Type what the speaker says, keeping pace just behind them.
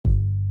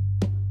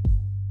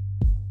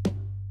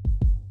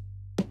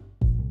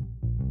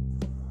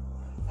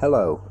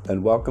Hello,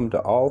 and welcome to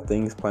All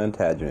Things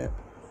Plantagenet.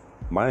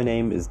 My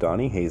name is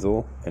Donnie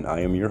Hazel, and I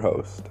am your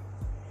host.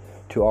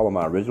 To all of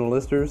my original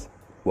listeners,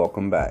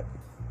 welcome back.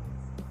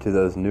 To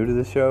those new to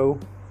the show,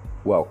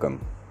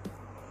 welcome.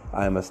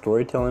 I am a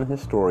storytelling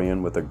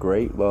historian with a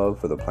great love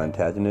for the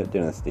Plantagenet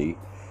dynasty,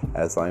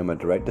 as I am a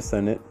direct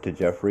descendant to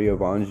Geoffrey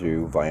of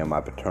Anjou via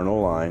my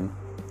paternal line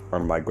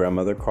on my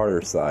grandmother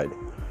Carter's side.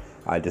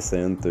 I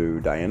descend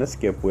through Diana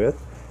Skipwith,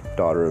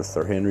 daughter of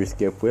Sir Henry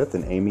Skipwith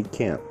and Amy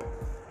Kemp.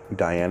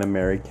 Diana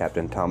married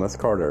Captain Thomas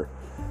Carter.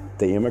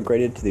 They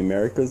immigrated to the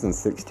Americas in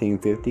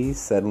 1650,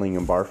 settling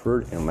in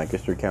Barford in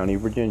Lancaster County,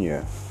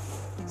 Virginia.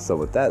 So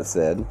with that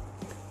said,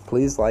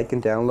 please like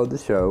and download the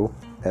show,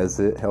 as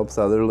it helps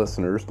other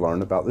listeners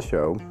learn about the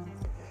show.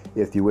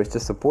 If you wish to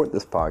support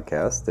this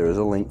podcast, there is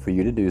a link for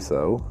you to do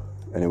so,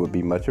 and it would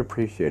be much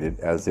appreciated,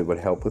 as it would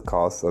help with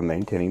costs of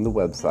maintaining the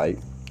website,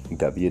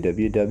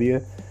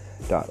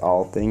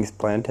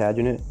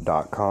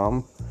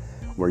 www.allthingsplantagenet.com,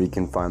 where you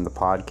can find the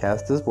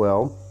podcast as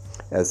well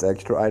as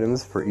extra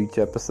items for each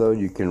episode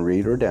you can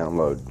read or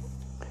download.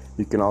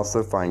 You can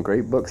also find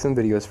great books and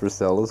videos for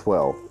sale as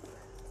well.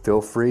 Feel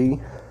free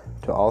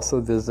to also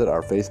visit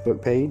our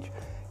Facebook page.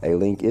 A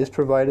link is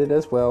provided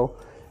as well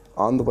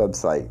on the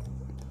website.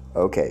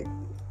 Okay,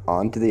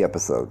 on to the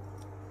episode.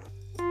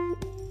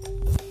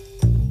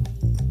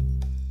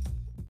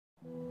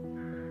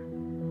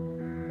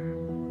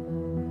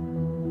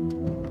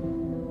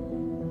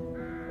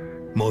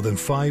 More than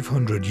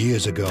 500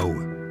 years ago,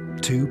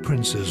 two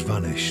princes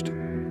vanished.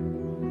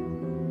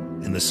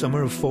 In the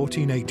summer of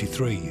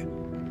 1483,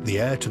 the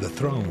heir to the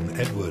throne,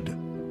 Edward,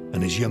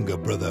 and his younger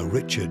brother,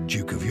 Richard,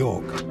 Duke of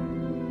York,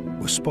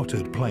 were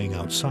spotted playing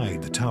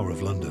outside the Tower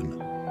of London.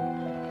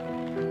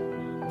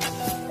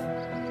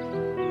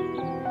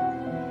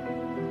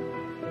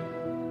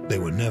 They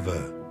were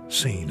never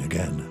seen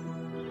again.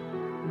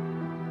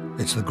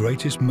 It's the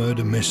greatest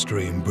murder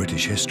mystery in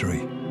British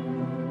history.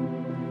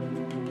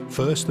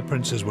 First, the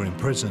princes were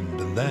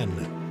imprisoned, and then,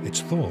 it's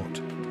thought,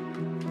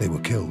 they were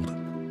killed.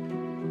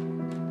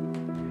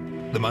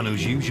 The man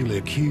who's usually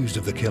accused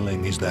of the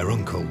killing is their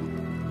uncle.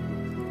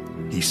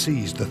 He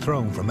seized the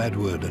throne from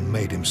Edward and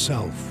made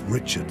himself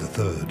Richard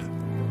III.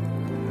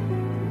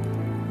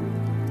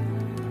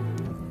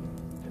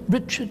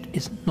 Richard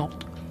is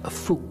not a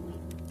fool.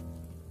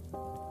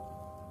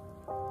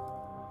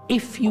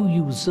 If you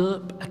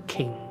usurp a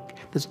king,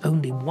 there's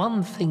only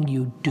one thing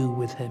you do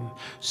with him.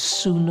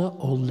 Sooner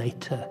or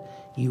later,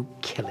 you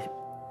kill him.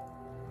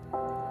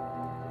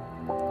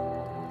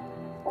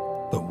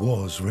 But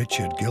was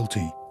Richard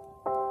guilty?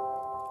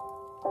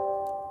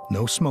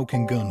 No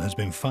smoking gun has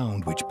been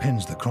found which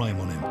pins the crime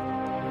on him.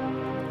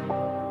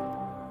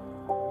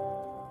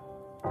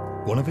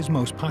 One of his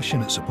most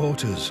passionate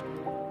supporters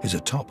is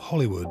a top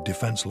Hollywood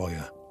defense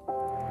lawyer.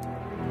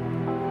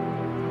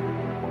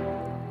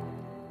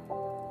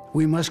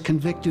 We must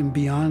convict him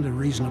beyond a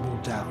reasonable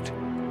doubt.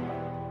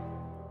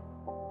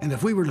 And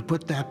if we were to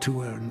put that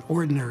to an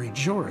ordinary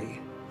jury,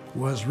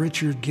 was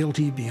Richard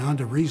guilty beyond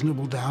a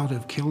reasonable doubt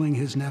of killing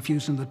his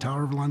nephews in the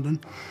Tower of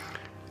London?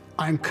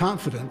 I'm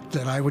confident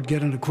that I would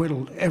get an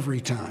acquittal every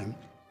time.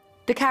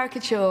 The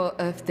caricature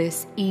of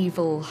this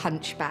evil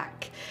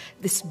hunchback,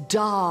 this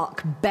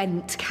dark,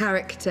 bent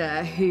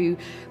character who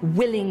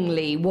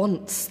willingly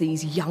wants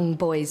these young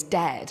boys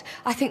dead,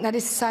 I think that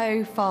is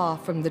so far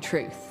from the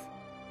truth.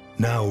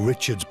 Now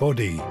Richard's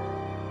body,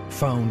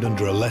 found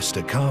under a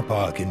Leicester car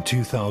park in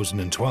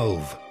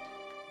 2012,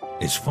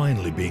 is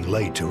finally being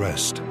laid to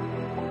rest.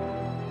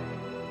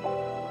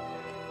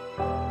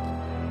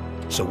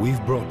 So we've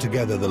brought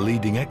together the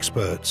leading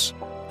experts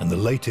and the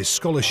latest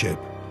scholarship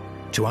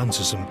to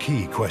answer some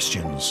key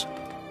questions.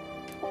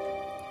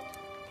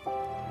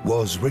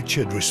 Was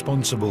Richard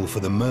responsible for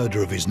the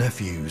murder of his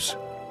nephews?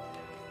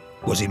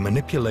 Was he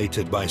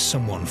manipulated by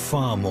someone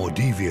far more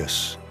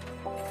devious?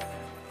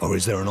 Or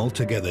is there an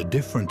altogether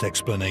different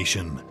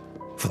explanation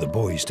for the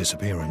boy's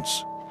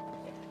disappearance?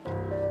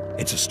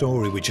 It's a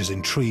story which has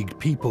intrigued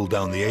people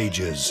down the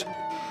ages.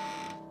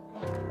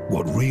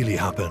 What really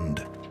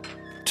happened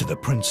to the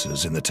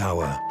princes in the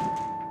tower?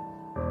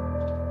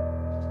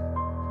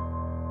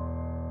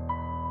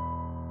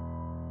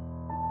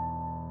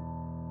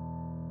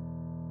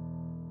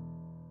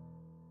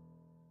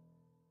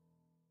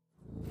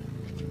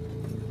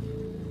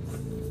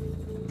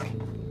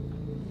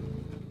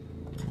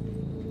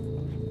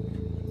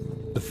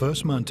 The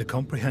first man to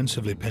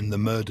comprehensively pin the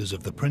murders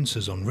of the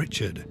princes on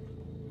Richard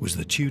was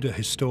the Tudor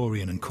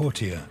historian and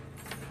courtier,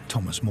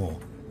 Thomas More.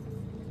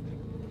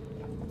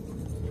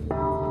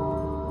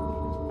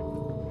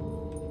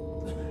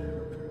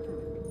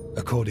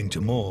 According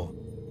to More,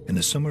 in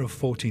the summer of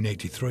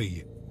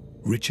 1483,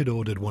 Richard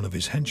ordered one of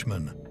his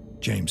henchmen,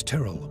 James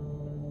Tyrrell,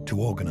 to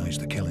organize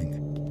the killing.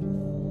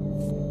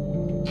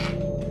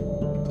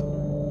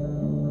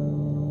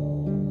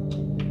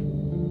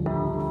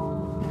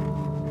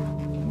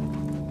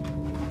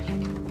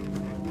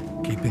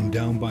 Keeping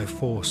down by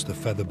force the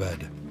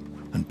featherbed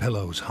and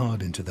pillows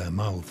hard into their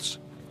mouths,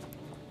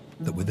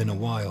 that within a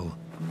while,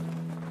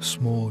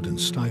 smored and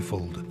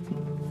stifled,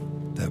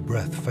 their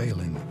breath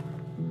failing,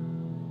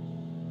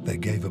 they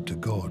gave up to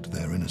God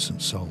their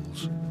innocent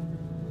souls.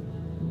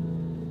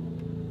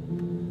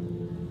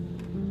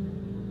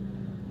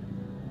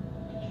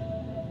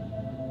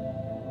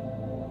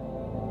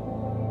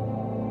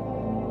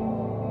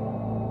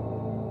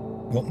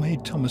 What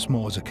made Thomas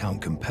More's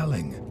account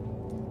compelling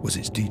was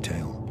its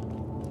detail.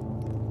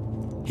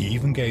 He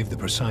even gave the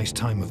precise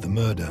time of the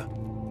murder: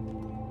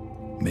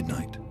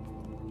 midnight.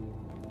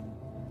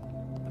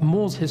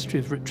 More's history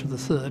of Richard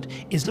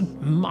III is a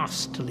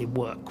masterly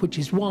work, which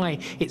is why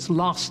it's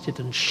lasted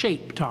and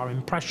shaped our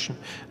impression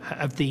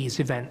of these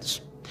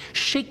events.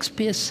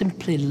 Shakespeare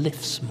simply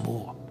lifts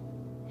More.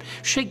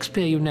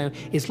 Shakespeare, you know,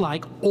 is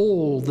like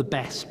all the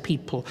best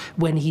people.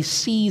 When he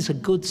sees a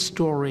good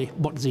story,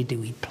 what does he do?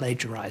 He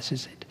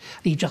plagiarizes it.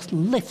 He just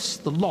lifts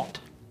the lot.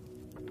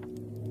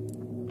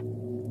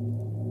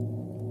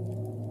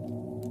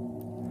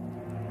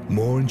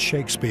 Moore and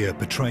Shakespeare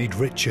portrayed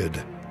Richard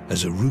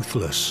as a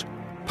ruthless,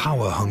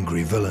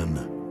 power-hungry villain.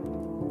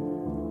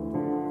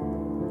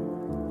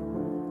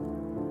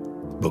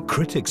 But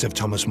critics of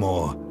Thomas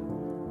More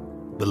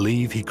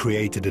believe he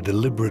created a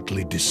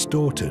deliberately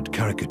distorted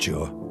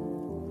caricature.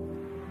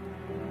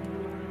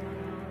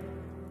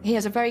 He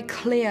has a very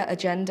clear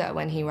agenda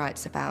when he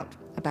writes about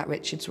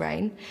Richard's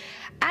reign,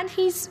 and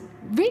he's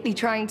really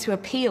trying to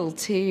appeal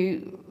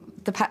to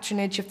the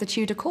patronage of the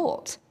Tudor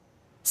court.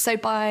 So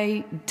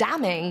by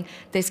damning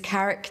this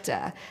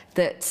character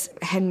that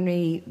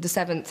Henry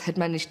VII had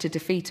managed to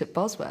defeat at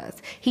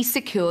Bosworth, he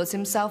secures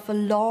himself a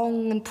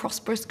long and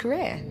prosperous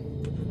career.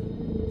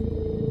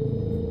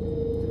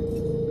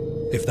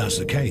 If that's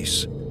the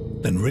case,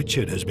 then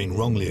Richard has been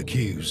wrongly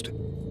accused,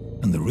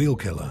 and the real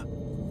killer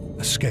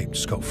escaped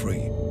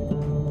scot-free.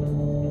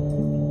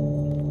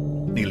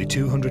 Nearly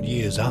 200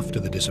 years after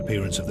the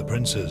disappearance of the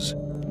princes,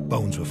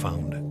 bones were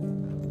found,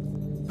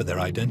 but their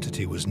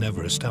identity was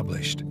never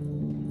established.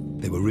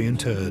 They were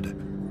reinterred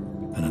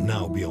and are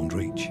now beyond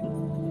reach.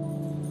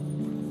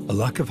 A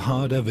lack of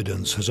hard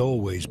evidence has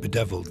always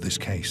bedeviled this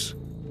case.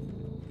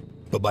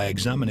 But by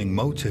examining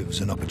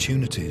motives and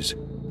opportunities,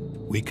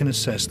 we can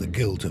assess the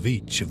guilt of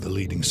each of the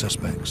leading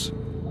suspects.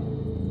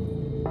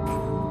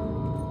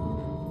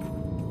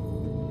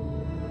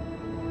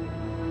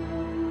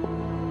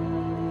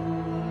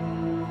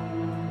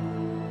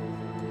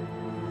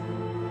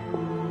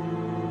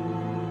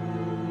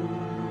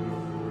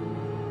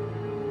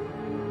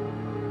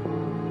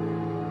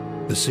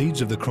 The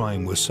seeds of the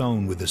crime were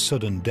sown with the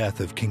sudden death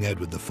of King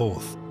Edward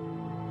IV.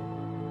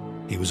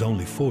 He was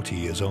only 40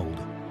 years old.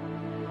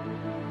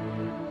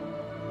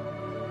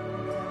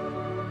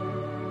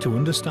 To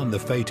understand the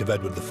fate of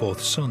Edward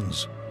IV's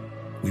sons,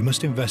 we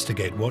must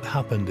investigate what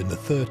happened in the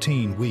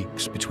 13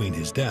 weeks between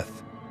his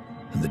death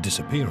and the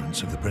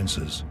disappearance of the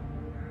princes.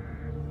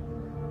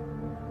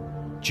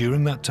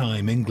 During that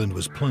time, England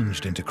was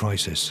plunged into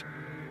crisis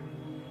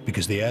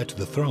because the heir to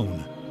the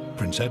throne,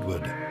 Prince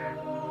Edward,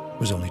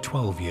 was only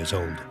 12 years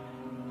old.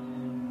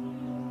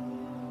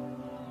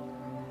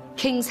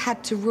 Kings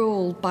had to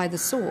rule by the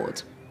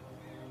sword.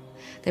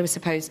 They were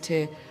supposed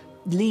to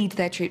lead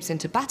their troops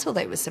into battle.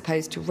 They were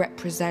supposed to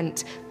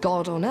represent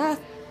God on earth.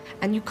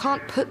 And you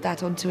can't put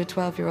that onto a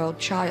 12-year-old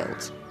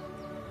child.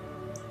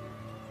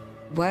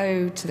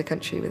 Woe to the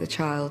country with a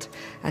child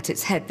at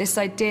its head. This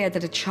idea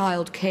that a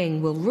child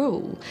king will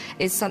rule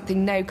is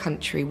something no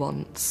country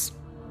wants.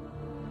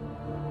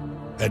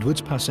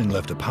 Edward's passing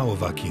left a power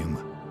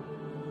vacuum.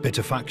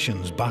 Bitter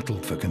factions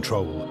battled for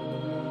control.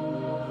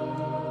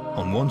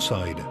 On one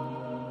side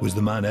was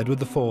the man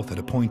Edward IV had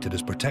appointed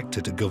as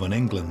protector to govern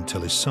England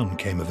till his son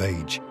came of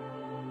age,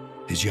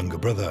 his younger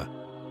brother,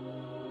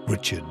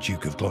 Richard,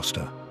 Duke of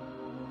Gloucester.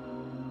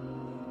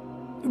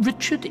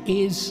 Richard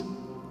is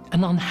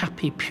an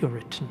unhappy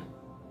Puritan.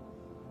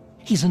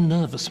 He's a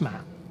nervous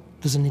man.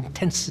 There's an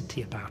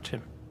intensity about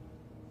him.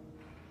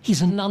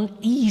 He's an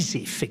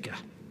uneasy figure.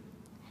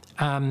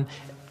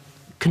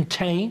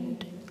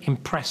 Contained,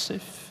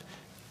 impressive,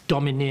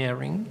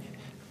 domineering,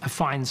 a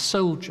fine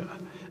soldier,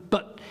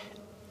 but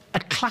a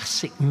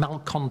classic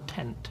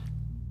malcontent.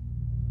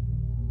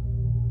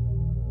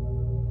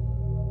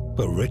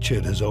 But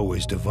Richard has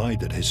always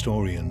divided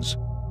historians.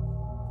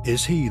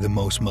 Is he the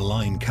most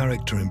maligned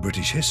character in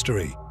British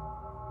history,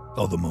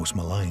 or the most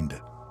maligned?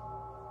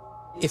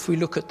 If we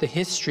look at the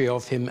history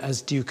of him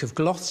as Duke of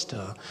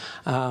Gloucester,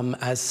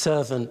 as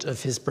servant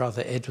of his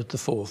brother Edward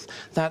IV,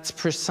 that's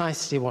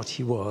precisely what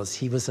he was.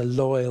 He was a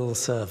loyal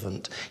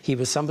servant. He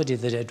was somebody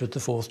that Edward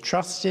IV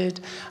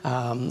trusted,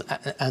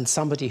 and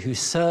somebody who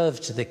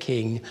served the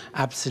king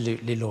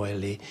absolutely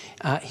loyally.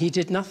 He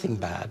did nothing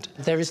bad.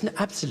 There is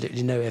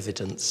absolutely no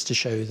evidence to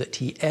show that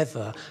he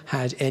ever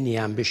had any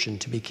ambition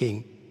to be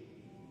king.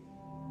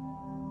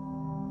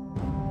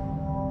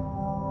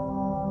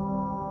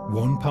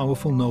 One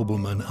powerful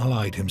nobleman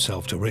allied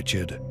himself to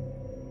Richard.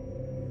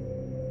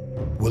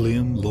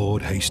 William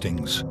Lord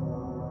Hastings,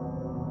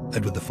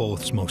 Edward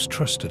IV's most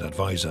trusted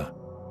advisor.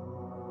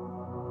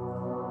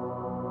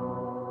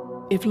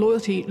 If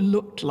loyalty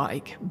looked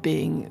like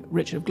being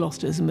Richard of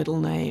Gloucester's middle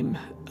name,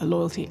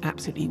 loyalty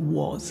absolutely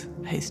was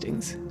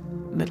Hastings.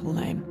 middle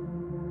name.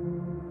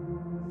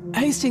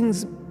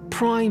 Hastings'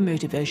 prime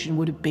motivation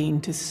would have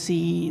been to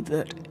see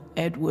that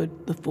Edward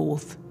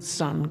IV's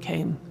son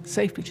came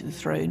safely to the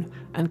throne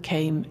and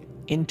came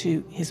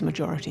into his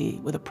majority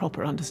with a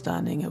proper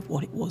understanding of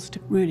what it was to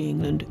rule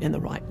England in the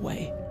right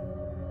way.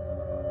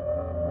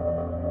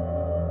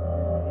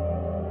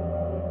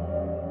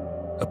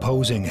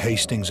 Opposing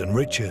Hastings and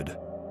Richard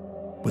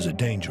was a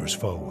dangerous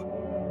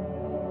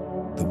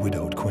foe, the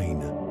widowed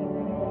Queen.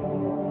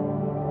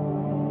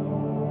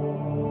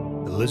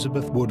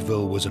 Elizabeth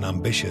Woodville was an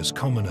ambitious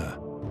commoner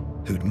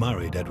who'd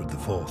married Edward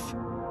IV.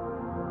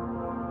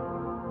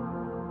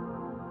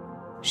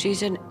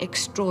 She's an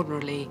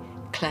extraordinarily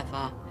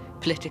clever,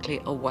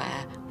 politically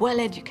aware,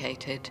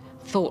 well-educated,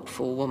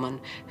 thoughtful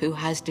woman who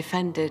has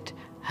defended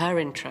her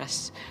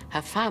interests,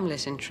 her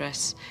family's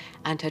interests,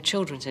 and her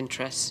children's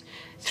interests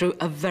through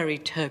a very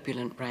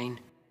turbulent reign.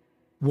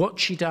 What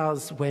she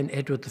does when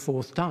Edward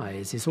IV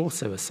dies is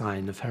also a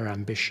sign of her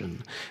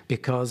ambition,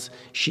 because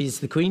she's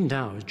the Queen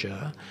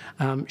Dowager.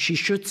 She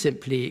should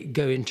simply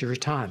go into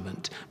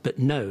retirement, but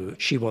no,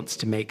 she wants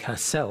to make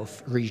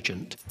herself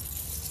regent.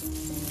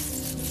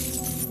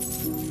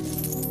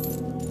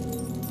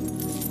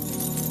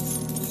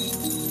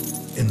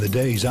 In the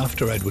days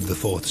after Edward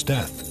IV's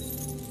death,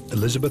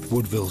 Elizabeth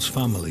Woodville's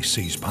family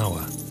seized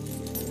power.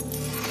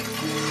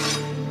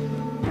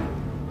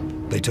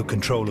 They took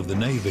control of the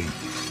Navy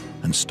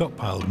and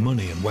stockpiled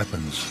money and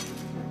weapons.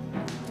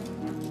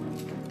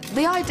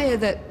 The idea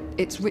that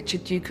it's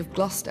Richard, Duke of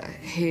Gloucester,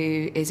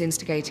 who is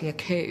instigating a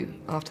coup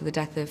after the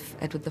death of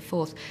Edward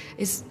IV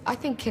is, I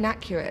think,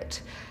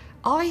 inaccurate.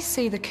 I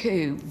see the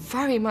coup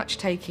very much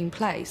taking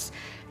place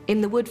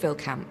in the Woodville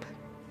camp.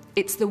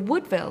 It's the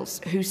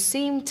Woodvilles who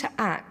seem to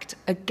act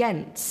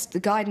against the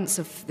guidance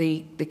of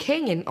the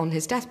king on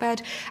his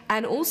deathbed,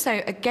 and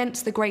also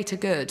against the greater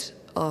good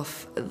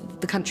of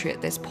the country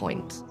at this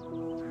point.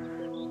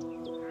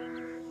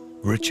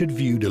 Richard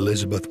viewed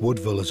Elizabeth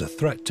Woodville as a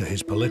threat to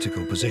his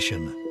political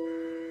position,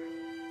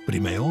 but he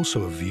may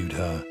also have viewed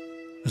her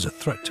as a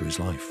threat to his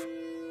life.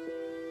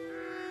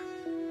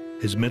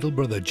 His middle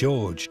brother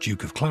George,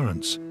 Duke of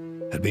Clarence,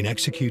 had been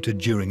executed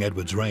during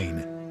Edward's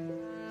reign.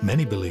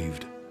 Many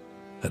believed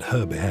at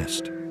her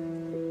behest.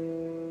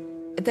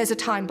 There's a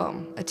time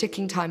bomb, a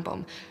ticking time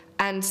bomb,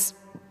 and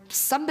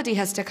somebody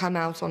has to come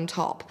out on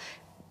top.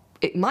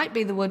 It might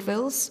be the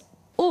Woodvilles,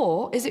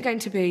 or is it going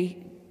to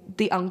be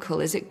the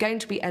uncle? Is it going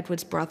to be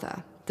Edward's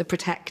brother, the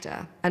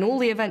protector? And all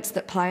the events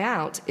that play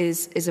out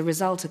is a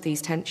result of these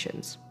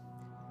tensions.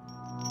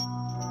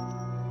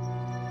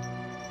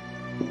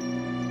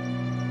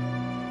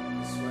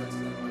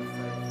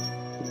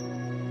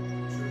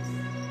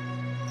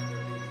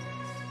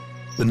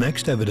 The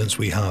next evidence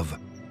we have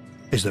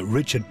is that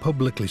Richard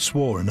publicly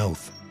swore an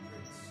oath,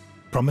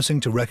 promising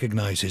to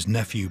recognize his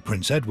nephew,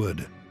 Prince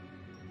Edward,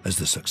 as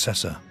the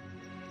successor.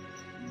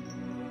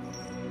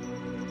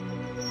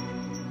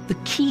 The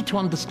key to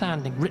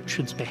understanding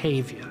Richard's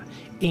behaviour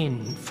in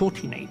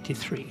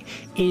 1483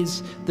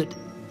 is that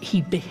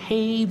he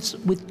behaves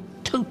with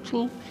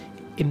total,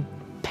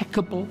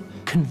 impeccable,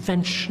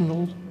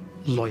 conventional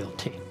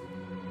loyalty.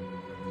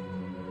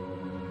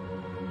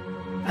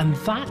 And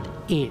that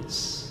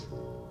is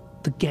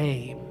the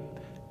game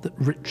that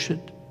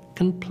Richard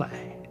can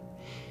play.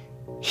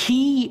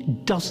 He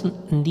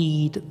doesn't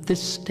need at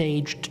this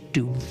stage to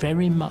do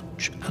very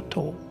much at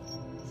all.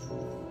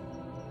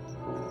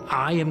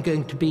 I am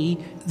going to be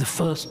the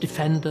first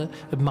defender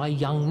of my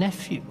young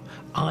nephew.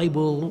 I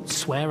will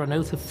swear an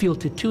oath of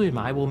fealty to him.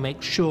 I will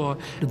make sure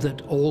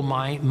that all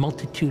my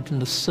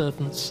multitudinous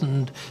servants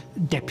and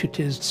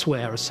deputies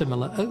swear a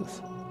similar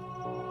oath.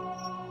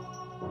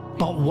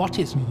 But what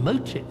his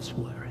motives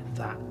were in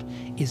that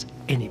is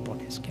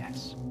anybody's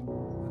guess.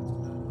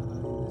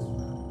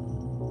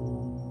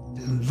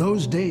 In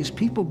those days,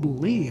 people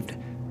believed,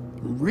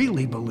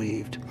 really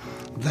believed,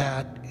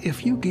 that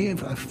if you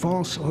gave a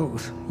false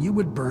oath, you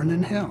would burn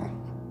in hell.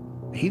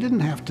 He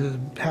didn't have to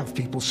have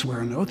people swear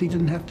an oath. He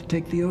didn't have to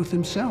take the oath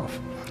himself.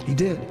 He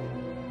did.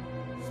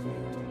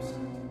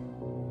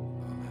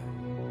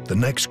 The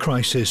next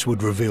crisis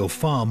would reveal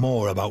far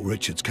more about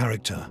Richard's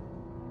character.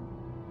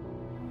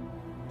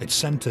 It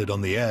centered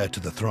on the heir to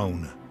the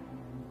throne.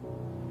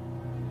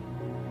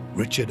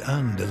 Richard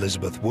and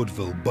Elizabeth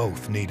Woodville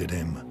both needed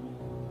him.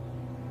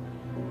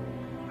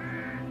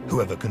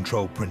 Whoever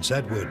controlled Prince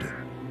Edward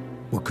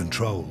would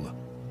control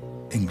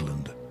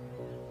England.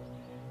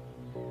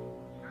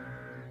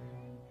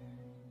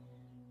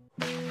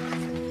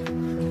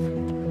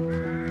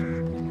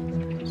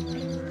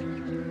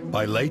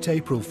 By late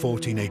April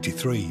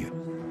 1483,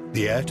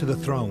 the heir to the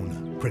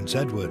throne, Prince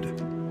Edward,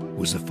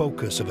 was the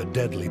focus of a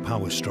deadly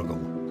power struggle.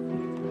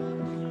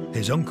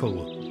 His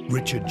uncle,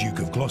 Richard, Duke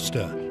of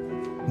Gloucester,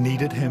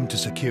 needed him to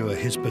secure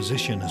his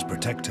position as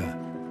protector.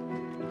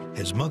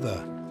 His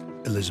mother,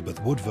 Elizabeth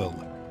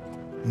Woodville,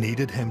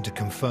 needed him to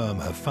confirm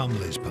her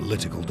family's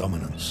political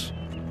dominance.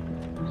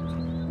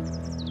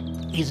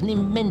 He's an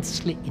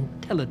immensely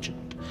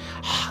intelligent,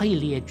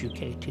 highly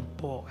educated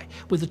boy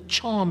with a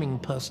charming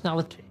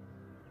personality.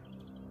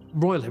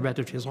 Royal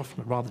heredity is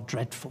often a rather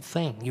dreadful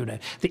thing, you know.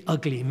 The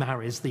ugly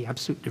marries the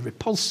absolutely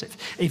repulsive.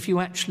 If you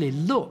actually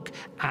look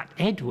at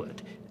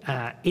Edward,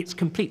 it's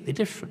completely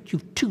different.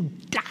 You've two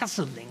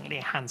dazzlingly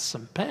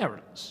handsome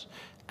parents,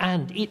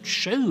 and it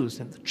shows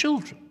in the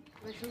children.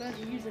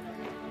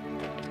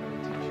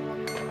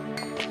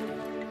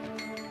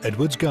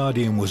 Edward's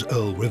guardian was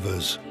Earl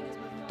Rivers,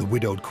 the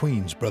widowed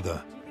Queen's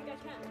brother.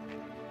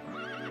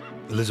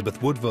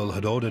 Elizabeth Woodville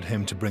had ordered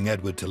him to bring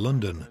Edward to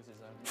London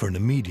for an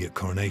immediate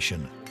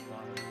coronation.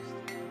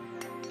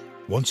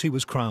 Once he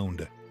was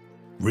crowned,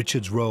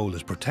 Richard's role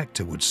as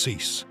protector would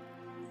cease,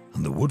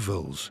 and the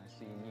Woodvilles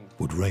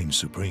would reign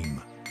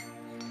supreme.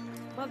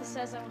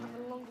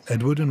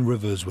 Edward and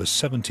Rivers were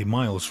 70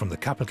 miles from the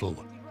capital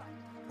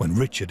when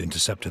Richard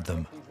intercepted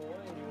them.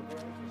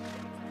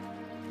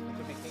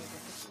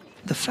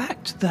 The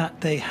fact that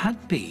they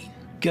had been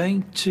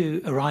going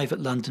to arrive at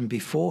London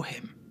before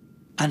him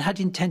and had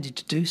intended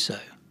to do so,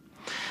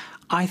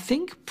 I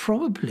think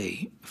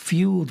probably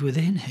fueled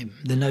within him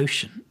the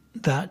notion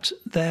that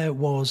there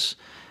was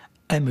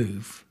a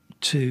move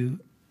to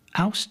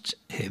oust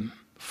him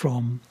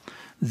from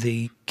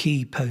the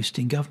key post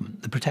in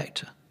government, the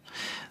Protector.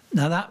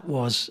 Now that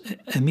was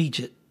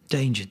immediate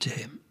danger to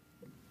him.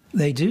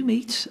 They do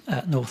meet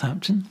at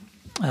Northampton,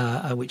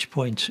 at which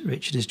point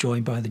Richard is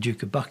joined by the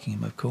Duke of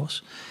Buckingham, of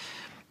course,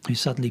 who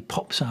suddenly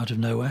pops out of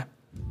nowhere.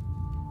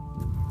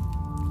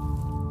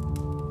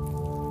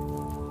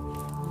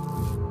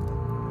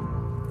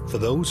 For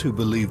those who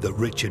believe that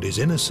Richard is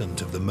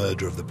innocent of the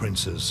murder of the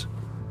princes,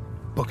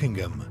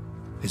 Buckingham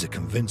is a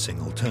convincing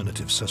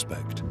alternative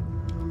suspect.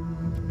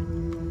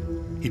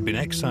 He'd been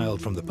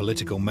exiled from the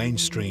political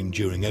mainstream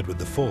during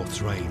Edward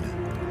IV's reign.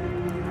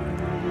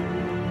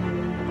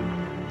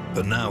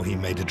 But now he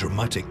made a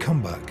dramatic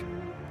comeback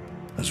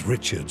as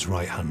Richard's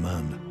right-hand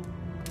man.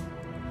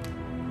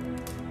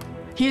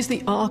 He is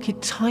the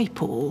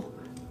archetypal,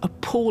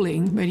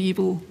 appalling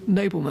medieval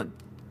nobleman.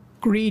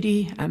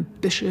 Greedy,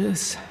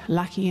 ambitious,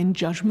 lacking in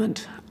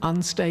judgment,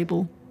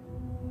 unstable.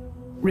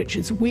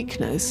 Richard's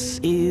weakness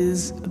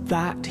is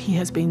that he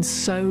has been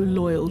so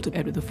loyal to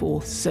Edward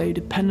IV, so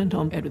dependent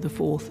on Edward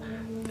IV,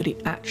 that he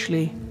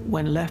actually,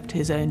 when left to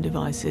his own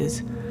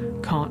devices,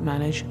 can't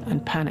manage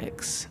and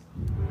panics.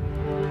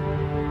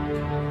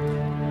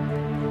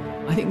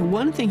 I think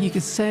one thing you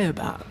could say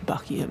about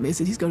Buckingham is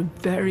that he's got a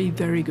very,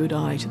 very good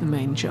eye to the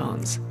main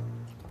chance.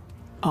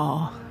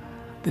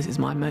 This is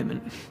my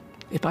moment.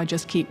 If I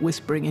just keep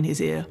whispering in his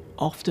ear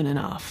often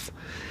enough,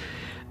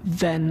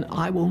 then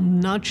I will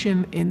nudge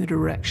him in the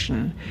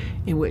direction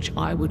in which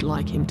I would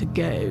like him to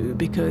go,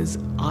 because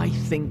I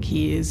think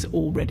he is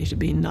all ready to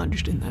be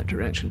nudged in that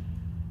direction.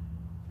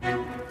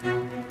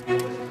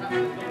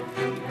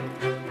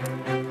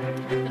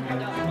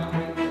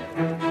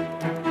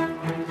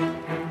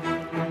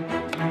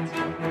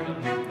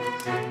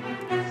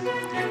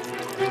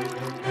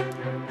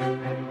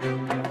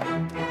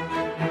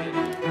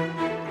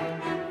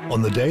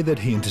 On the day that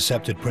he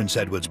intercepted Prince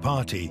Edward's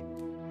party,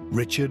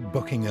 Richard,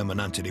 Buckingham and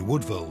Anthony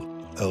Woodville,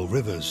 Earl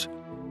Rivers,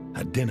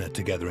 had dinner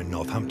together in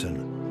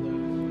Northampton.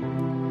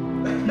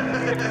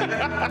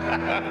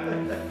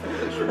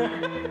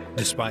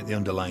 Despite the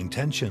underlying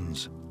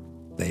tensions,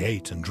 they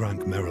ate and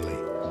drank merrily.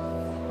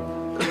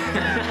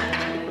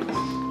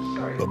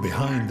 But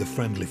behind the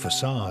friendly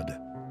facade,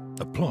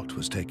 a plot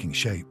was taking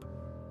shape.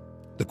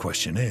 The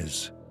question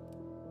is,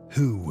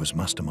 who was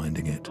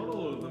masterminding it?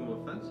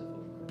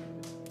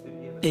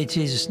 It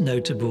is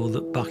notable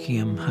that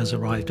Buckingham has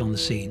arrived on the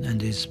scene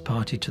and is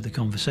party to the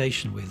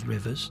conversation with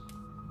Rivers,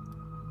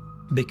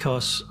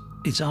 because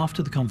it's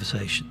after the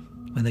conversation,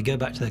 when they go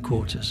back to their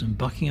quarters and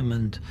Buckingham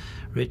and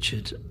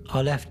Richard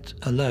are left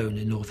alone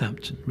in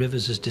Northampton.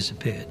 Rivers has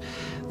disappeared.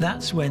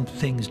 That's when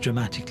things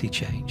dramatically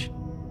change.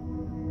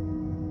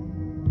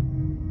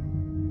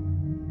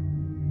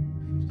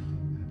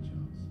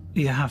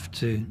 You have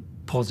to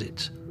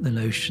posit the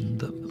notion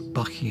that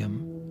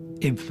Buckingham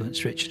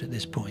influenced Richard at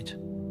this point.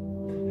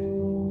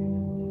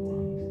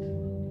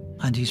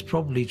 And he's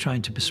probably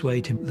trying to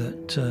persuade him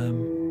that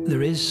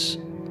there is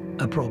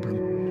a problem,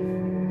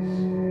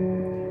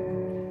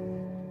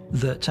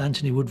 that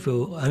Anthony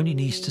Woodville only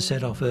needs to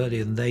set off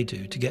earlier than they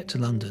do to get to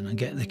London and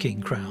get the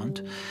king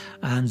crowned,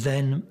 and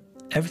then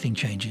everything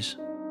changes.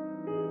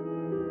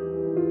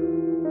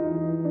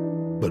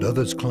 But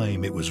others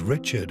claim it was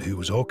Richard who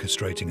was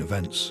orchestrating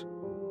events.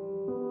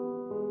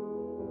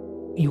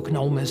 You can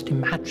almost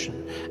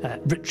imagine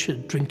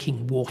Richard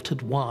drinking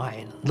watered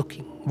wine,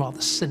 looking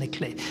rather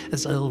cynically,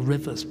 as Earl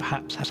Rivers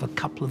perhaps had a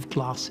couple of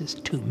glasses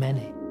too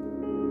many.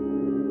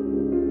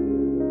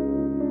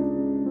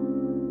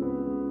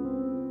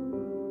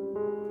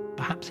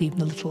 Perhaps even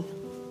a little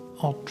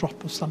odd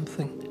drop of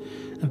something,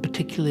 and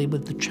particularly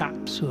with the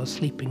chaps who are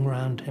sleeping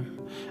round him.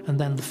 And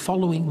then the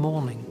following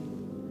morning,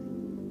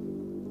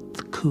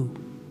 the coup,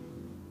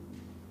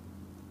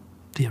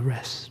 the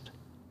arrest.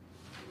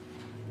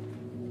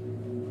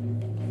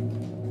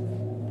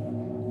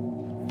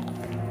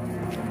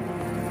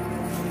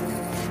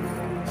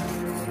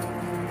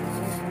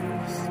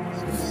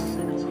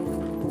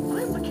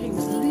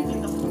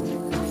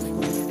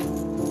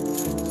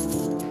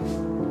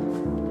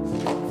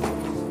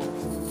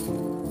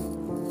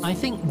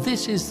 think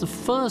this is the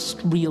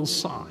first real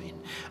sign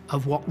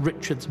of what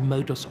Richard's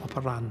modus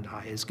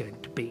operandi is going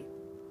to be.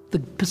 The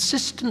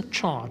persistent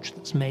charge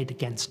that's made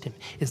against him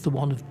is the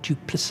one of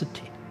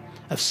duplicity,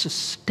 of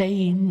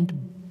sustained,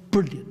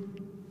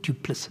 brilliant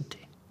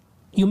duplicity.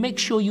 You make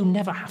sure you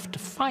never have to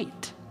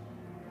fight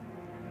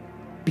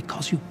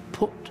because you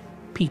put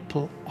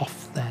people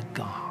off their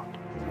guard.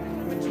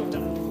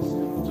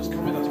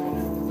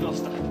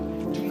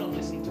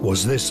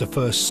 Was this the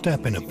first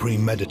step in a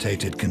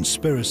premeditated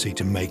conspiracy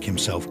to make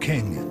himself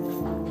king?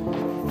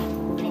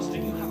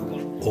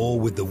 Or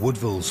with the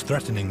Woodvilles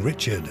threatening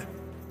Richard,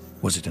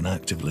 was it an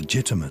act of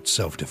legitimate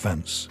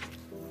self-defense?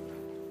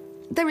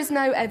 There is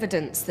no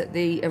evidence that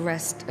the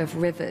arrest of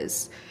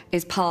Rivers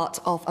is part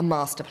of a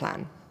master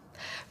plan.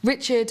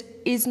 Richard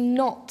is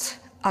not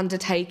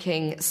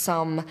undertaking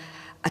some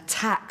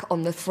attack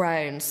on the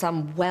throne,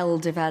 some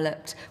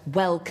well-developed,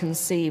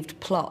 well-conceived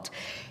plot.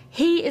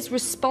 He is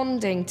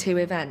responding to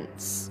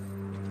events.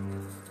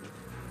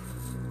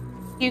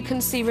 You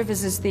can see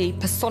Rivers as the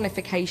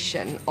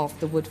personification of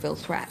the Woodville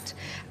threat,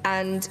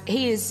 and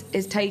he is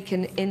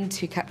taken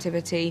into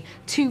captivity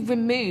to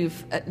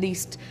remove at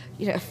least,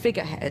 a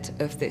figurehead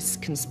of this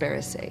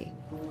conspiracy.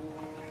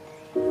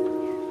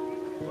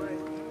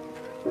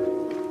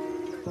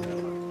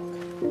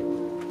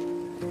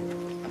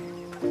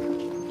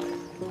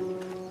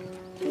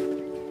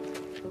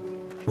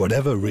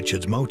 Whatever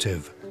Richard's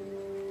motive,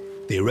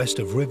 the arrest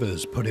of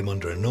Rivers put him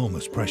under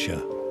enormous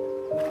pressure.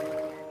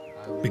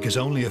 Because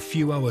only a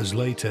few hours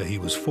later he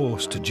was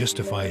forced to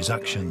justify his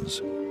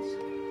actions.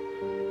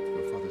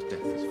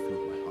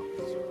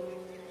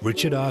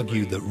 Richard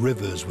argued that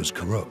Rivers was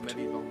corrupt,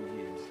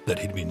 that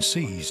he'd been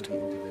seized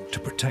to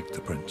protect the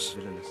prince.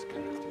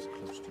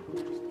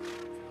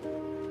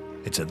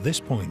 It's at this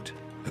point,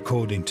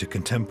 according to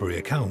contemporary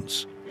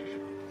accounts,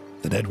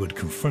 that Edward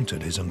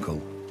confronted his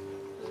uncle.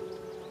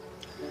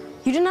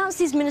 You denounce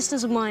these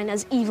ministers of mine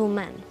as evil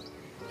men.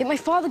 Yet my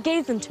father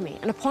gave them to me,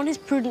 and upon his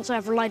prudence I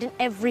have relied in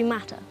every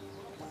matter.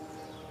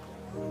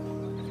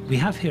 We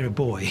have here a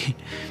boy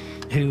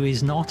who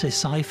is not a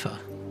cipher.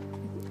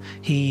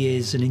 He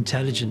is an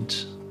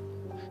intelligent,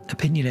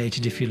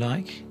 opinionated, if you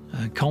like,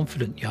 a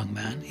confident young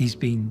man. He's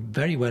been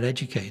very well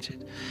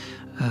educated.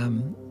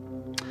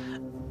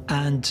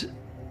 And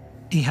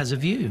he has a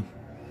view.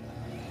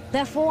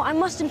 Therefore, I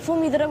must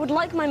inform you that I would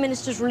like my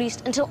ministers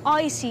released until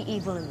I see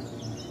evil in them.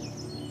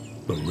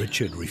 But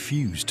Richard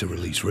refused to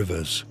release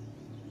Rivers.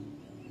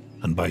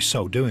 And by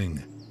so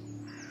doing,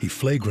 he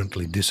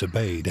flagrantly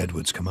disobeyed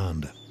Edward's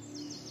command.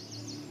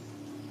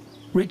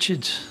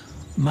 Richard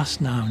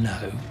must now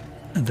know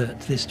that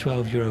this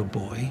 12-year-old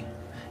boy,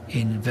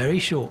 in a very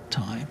short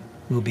time,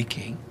 will be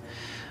king,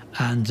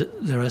 and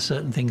there are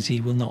certain things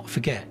he will not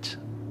forget.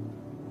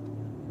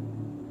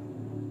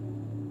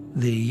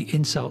 The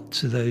insult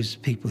to those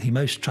people he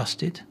most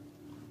trusted,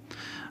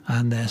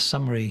 and their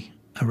summary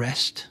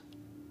arrest,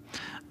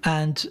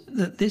 and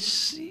that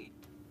this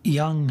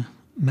young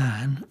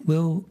man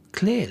will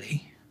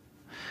clearly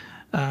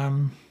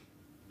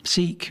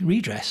seek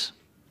redress.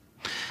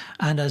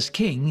 And as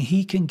king,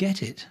 he can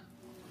get it.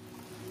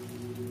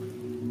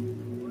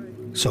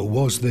 So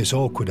was this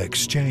awkward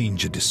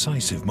exchange a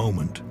decisive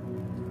moment?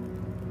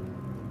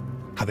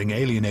 Having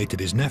alienated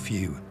his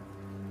nephew,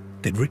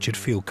 did Richard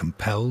feel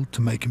compelled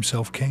to make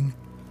himself king?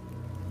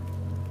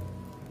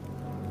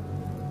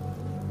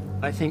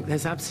 I think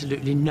there's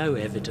absolutely no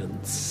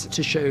evidence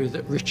to show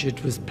that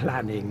Richard was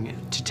planning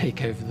to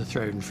take over the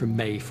throne from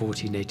May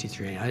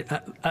 1483.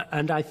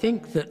 And I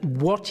think that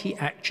what he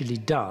actually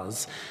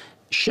does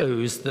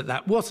shows that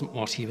that wasn't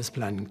what he was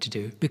planning to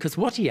do, because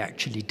what he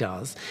actually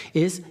does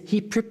is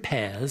he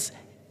prepares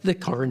the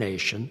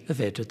coronation of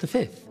Edward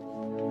V.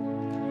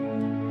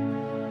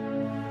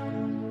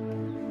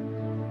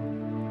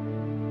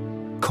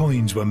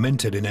 Coins were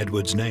minted in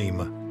Edward's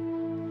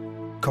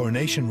name.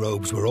 Coronation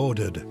robes were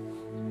ordered,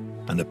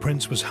 and the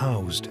prince was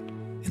housed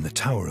in the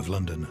Tower of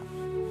London.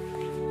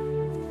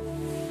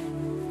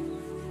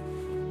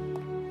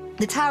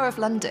 The Tower of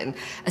London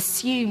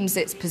assumes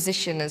its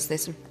position as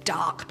this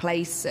dark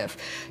place of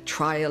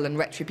trial and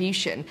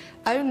retribution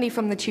only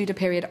from the Tudor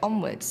period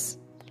onwards.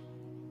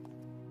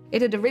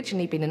 It had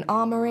originally been an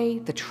armoury,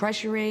 the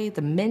treasury,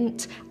 the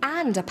mint,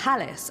 and a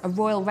palace, a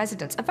royal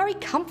residence, a very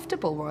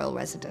comfortable royal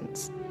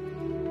residence.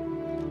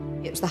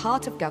 It was the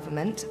heart of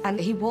government, and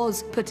he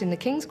was put in the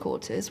king's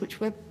quarters, which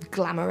were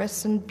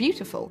glamorous and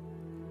beautiful.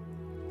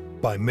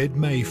 By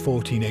mid-May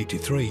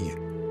 1483,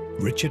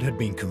 Richard had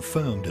been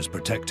confirmed as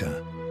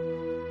protector.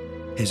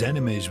 His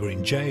enemies were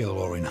in jail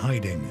or in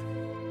hiding.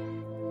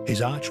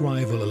 His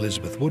arch-rival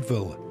Elizabeth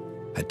Woodville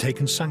had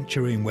taken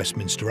sanctuary in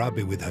Westminster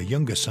Abbey with her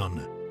younger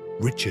son,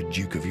 Richard,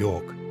 Duke of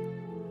York.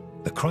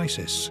 The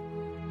crisis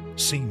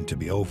seemed to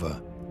be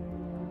over.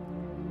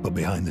 But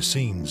behind the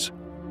scenes,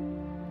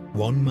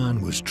 one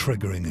man was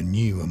triggering a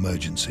new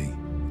emergency.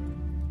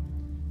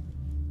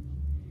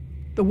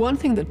 The one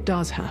thing that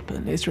does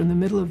happen is from the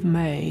middle of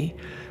May,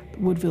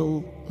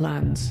 Woodville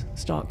lands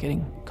start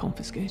getting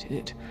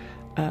confiscated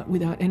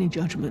without any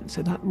judgment,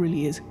 so that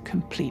really is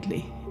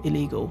completely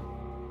illegal.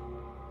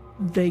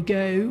 They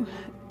go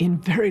in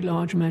very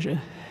large measure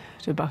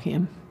to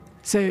Buckingham.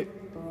 So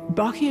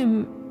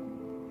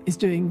Buckingham is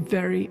doing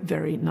very,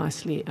 very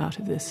nicely out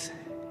of this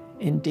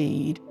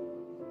indeed.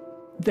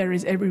 There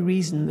is every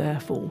reason,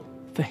 therefore,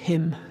 for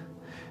him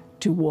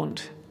to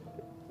want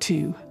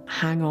to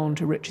hang on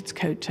to Richard's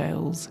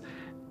coattails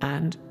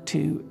and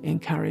to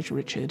encourage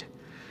Richard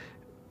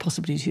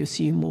possibly to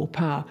assume more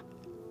power.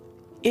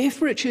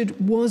 If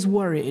Richard was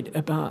worried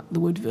about the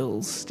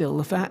Woodvilles still,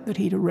 the fact that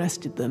he'd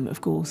arrested them,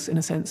 of course, in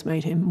a sense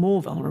made him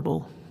more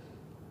vulnerable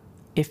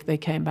if they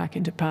came back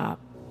into power.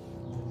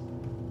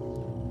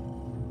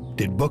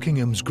 Did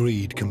Buckingham's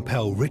greed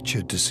compel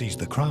Richard to seize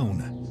the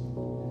crown?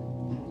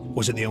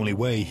 Was it the only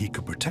way he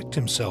could protect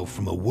himself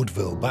from a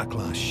Woodville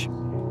backlash?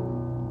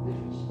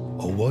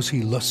 Or was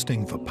he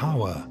lusting for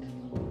power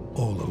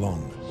all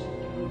along?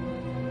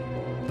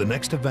 The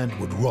next event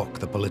would rock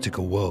the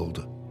political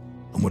world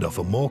and would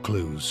offer more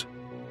clues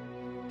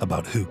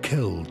about who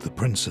killed the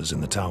princes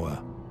in the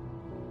Tower.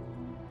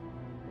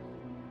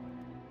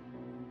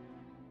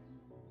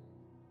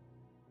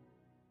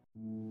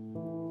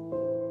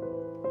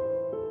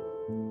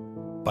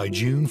 By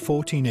June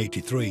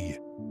 1483,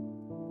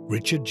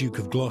 Richard, Duke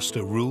of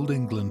Gloucester, ruled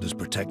England as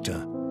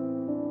protector.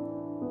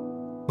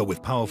 But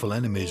with powerful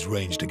enemies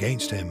ranged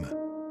against him,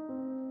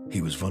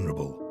 he was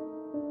vulnerable.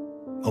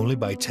 Only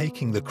by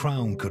taking the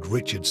crown could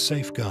Richard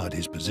safeguard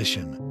his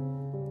position.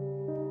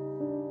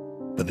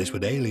 But this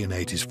would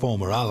alienate his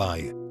former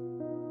ally,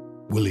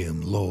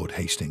 William Lord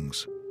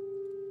Hastings.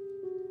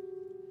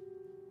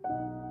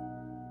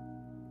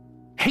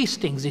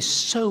 Hastings is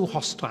so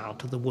hostile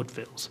to the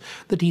Woodvilles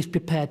that he's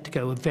prepared to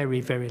go a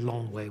very, very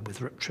long way with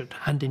Richard,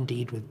 and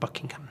indeed with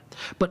Buckingham.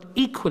 But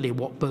equally,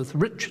 what both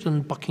Richard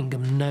and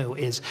Buckingham know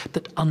is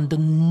that under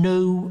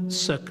no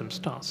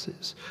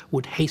circumstances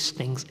would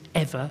Hastings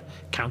ever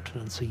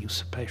countenance a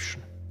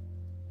usurpation.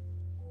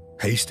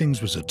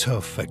 Hastings was a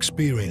tough,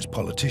 experienced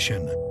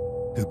politician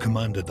who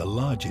commanded the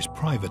largest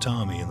private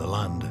army in the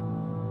land.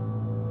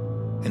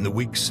 In the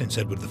weeks since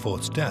Edward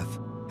IV's death,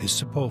 his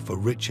support for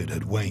Richard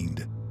had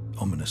waned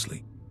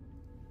ominously.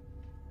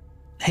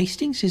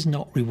 Hastings is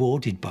not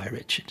rewarded by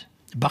Richard.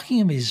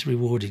 Buckingham is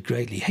rewarded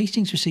greatly.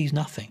 Hastings receives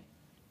nothing.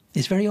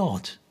 It's very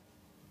odd.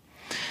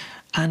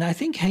 And I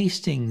think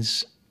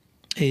Hastings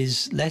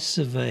is less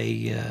of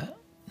a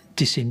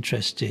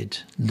disinterested,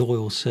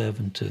 loyal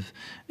servant of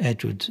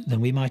Edward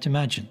than we might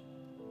imagine.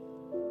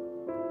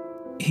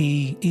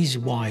 He is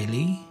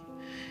wily,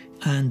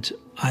 and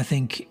I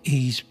think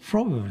he's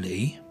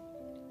probably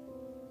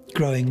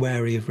growing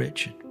wary of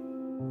Richard.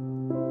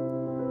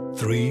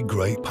 Three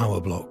great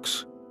power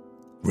blocks: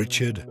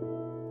 Richard,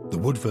 the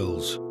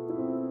Woodvilles,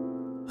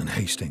 and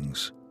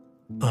Hastings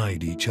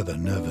eyed each other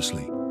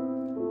nervously.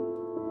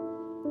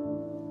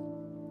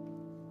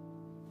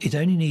 It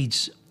only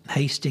needs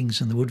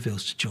Hastings and the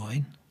Woodvilles to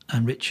join,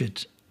 and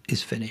Richard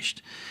is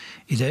finished.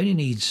 It only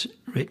needs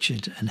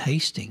Richard and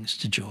Hastings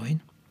to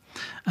join,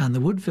 and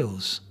the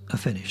Woodvilles are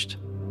finished.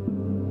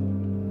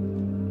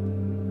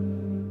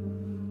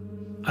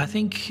 I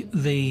think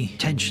the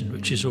tension,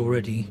 which is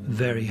already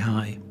very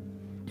high,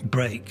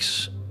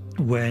 breaks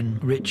when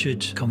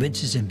Richard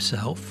convinces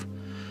himself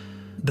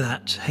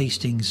that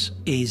Hastings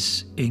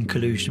is in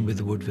collusion with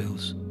the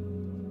Woodvilles.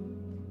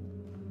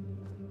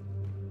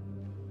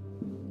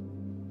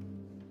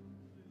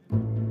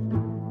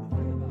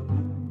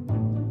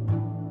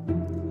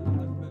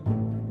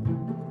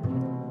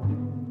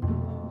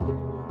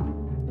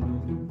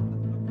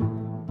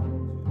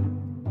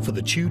 For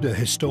the Tudor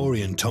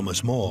historian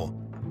Thomas More,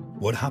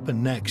 what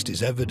happened next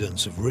is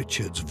evidence of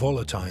Richard's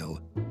volatile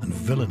and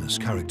villainous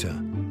character.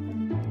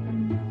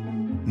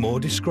 More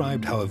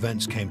described how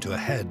events came to a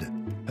head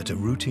at a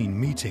routine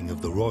meeting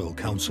of the Royal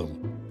Council.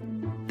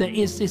 There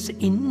is this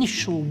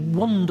initial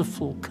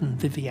wonderful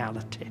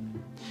conviviality.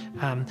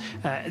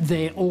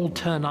 They all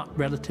turn up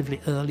relatively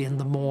early in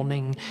the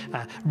morning.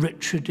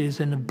 Richard is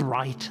in a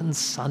bright and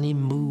sunny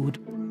mood.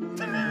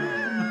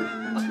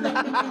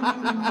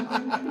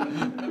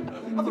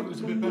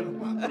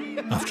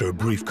 After a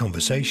brief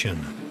conversation,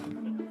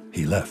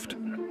 he left.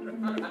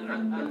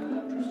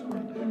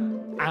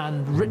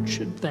 And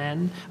Richard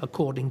then,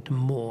 according to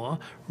More,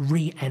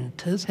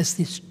 re-enters as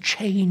this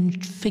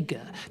changed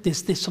figure,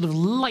 this sort of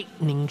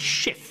lightning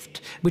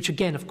shift, which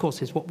again, of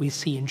course, is what we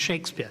see in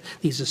Shakespeare,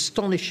 these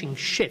astonishing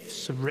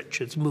shifts of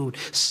Richard's mood.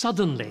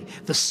 Suddenly,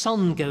 the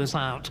sun goes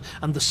out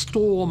and the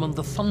storm and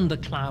the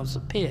thunderclouds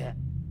appear.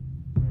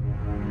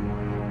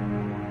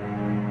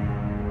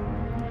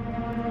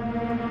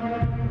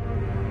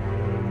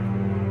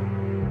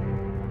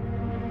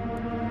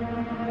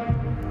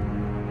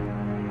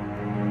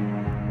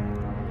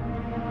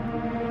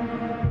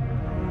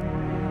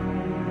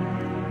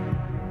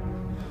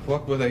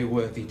 What were they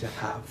worthy to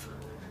have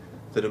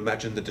that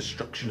imagined the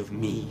destruction of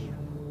me,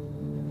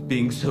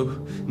 being so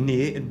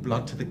near in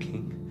blood to the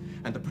king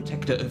and the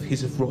protector of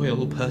his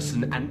royal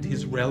person and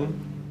his realm?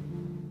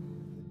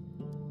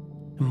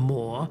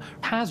 More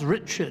has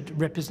Richard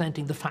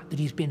representing the fact that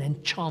he's been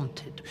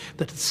enchanted,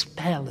 that a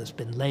spell has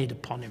been laid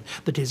upon him,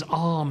 that his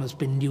arm has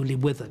been newly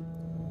withered.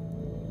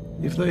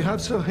 If they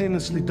have so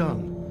heinously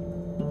done,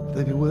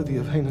 they be worthy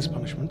of heinous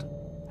punishment.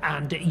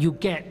 And you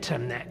get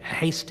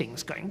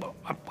Hastings going,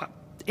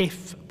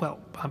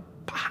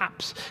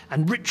 perhaps,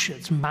 and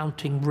Richard's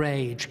mounting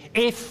rage.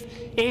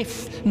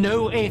 If,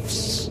 no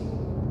ifs.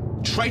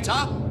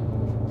 Traitor!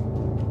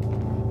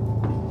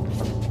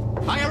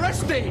 I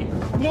arrest thee!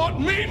 What,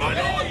 me, my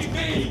Nay, lord?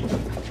 thee!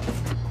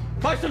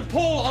 By St.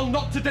 Paul, I'll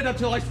not to dinner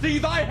till I see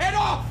thy head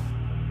off!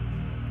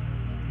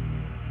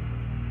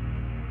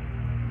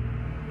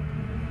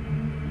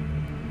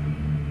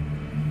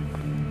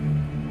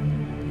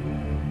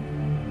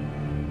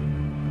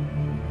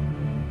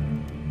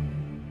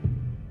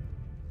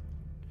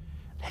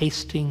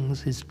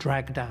 Hastings is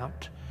dragged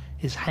out,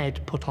 his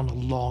head put on a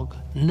log,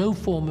 no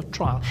form of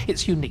trial.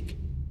 It's unique.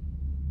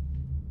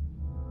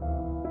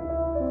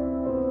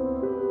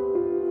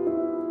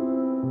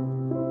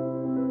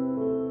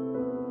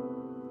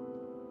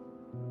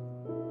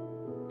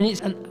 And it's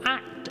an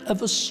act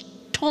of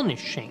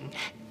astonishing,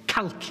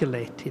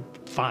 calculated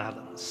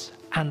violence,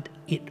 and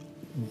it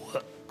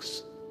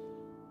works.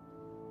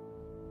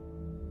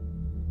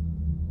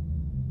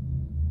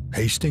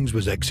 Hastings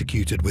was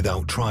executed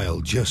without trial,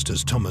 just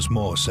as Thomas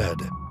More said.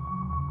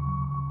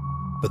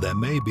 But there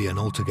may be an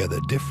altogether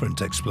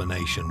different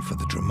explanation for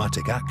the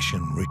dramatic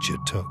action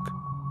Richard took.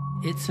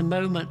 It's a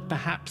moment,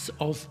 perhaps,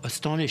 of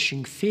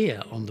astonishing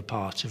fear on the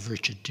part of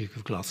Richard, Duke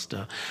of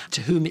Gloucester,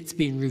 to whom it's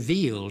been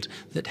revealed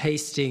that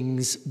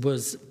Hastings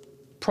was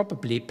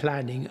probably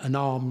planning an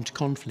armed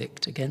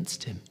conflict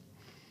against him.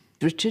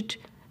 Richard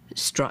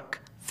struck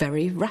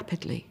very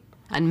rapidly.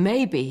 And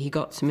maybe he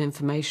got some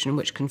information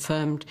which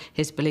confirmed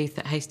his belief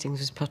that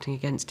Hastings was plotting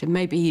against him.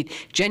 Maybe he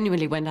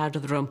genuinely went out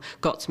of the room,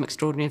 got some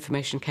extraordinary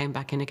information, came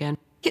back in again.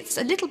 It's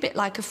a little bit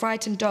like a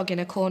frightened dog in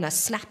a corner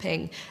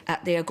snapping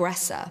at the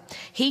aggressor.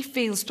 He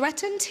feels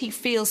threatened, he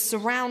feels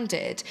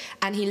surrounded,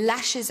 and he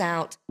lashes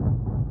out.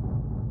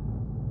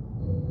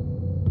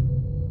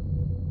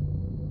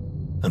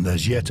 And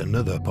there's yet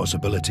another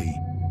possibility.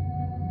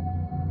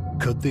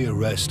 Could the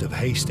arrest of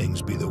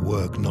Hastings be the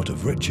work not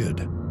of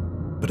Richard,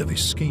 but of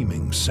his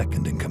scheming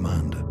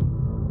second-in-command?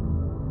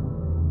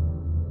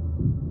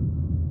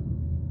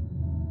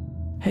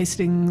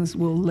 Hastings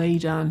will lay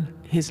down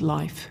his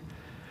life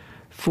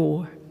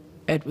for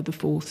Edward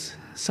IV's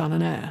son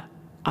and heir,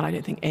 and I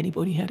don't think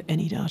anybody had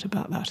any doubt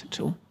about that at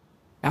all.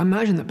 I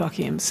imagine that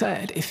Buckingham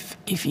said,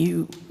 if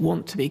you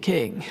want to be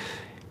king,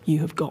 you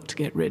have got to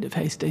get rid of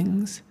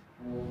Hastings.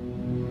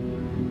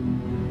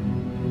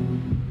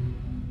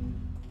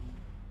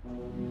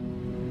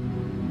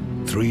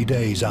 Three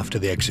days after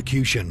the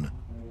execution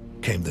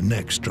came the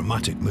next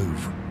dramatic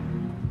move.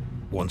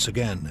 Once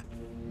again,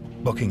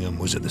 Buckingham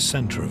was at the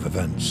centre of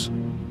events.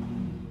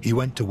 He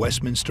went to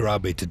Westminster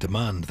Abbey to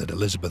demand that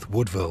Elizabeth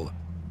Woodville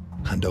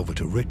hand over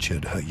to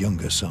Richard her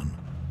younger son.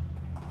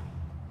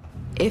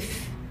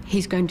 If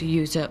he's going to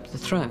usurp the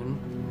throne,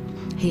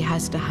 he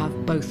has to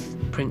have both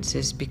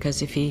princes,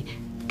 because if he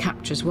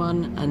captures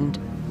one and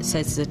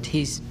says that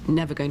he's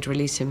never going to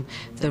release him,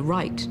 the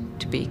right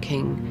to be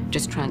king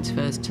just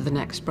transfers to the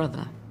next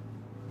brother.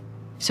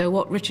 So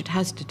what Richard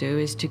has to do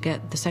is to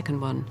get the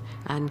second one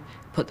and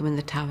put them in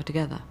the tower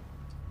together.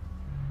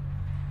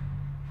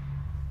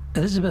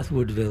 Elizabeth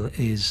Woodville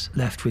is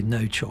left with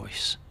no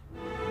choice.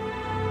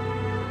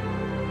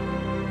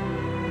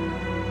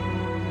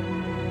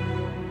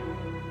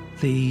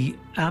 The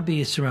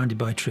abbey is surrounded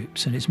by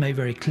troops, and it's made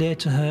very clear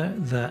to her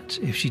that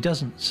if she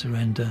doesn't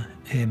surrender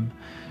him,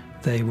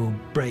 they will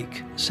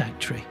break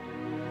sanctuary.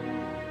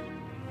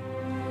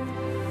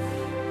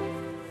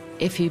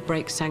 If he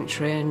breaks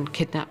sanctuary and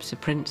kidnaps a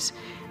prince,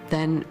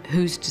 then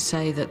who's to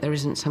say that there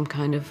isn't some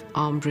kind of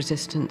armed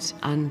resistance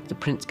and the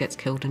prince gets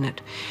killed in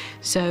it?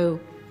 So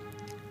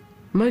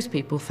most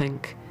people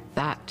think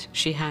that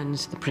she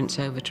hands the prince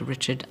over to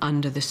Richard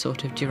under this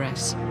sort of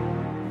duress.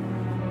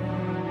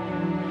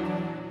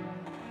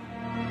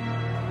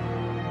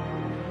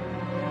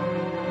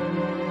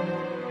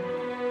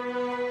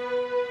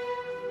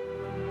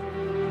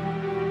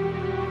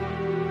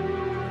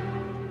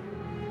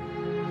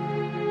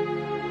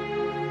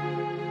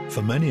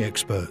 For many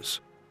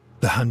experts,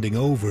 the handing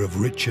over of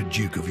Richard,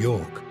 Duke of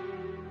York,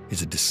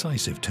 is a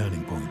decisive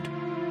turning point.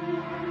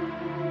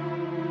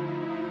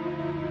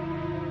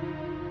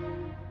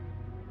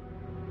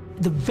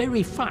 The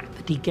very fact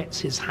that he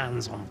gets his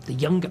hands on the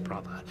younger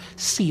brother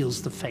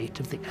seals the fate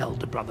of the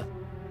elder brother.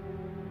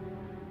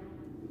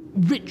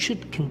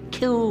 Richard can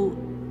kill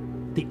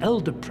the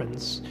elder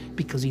prince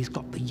because he's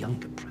got the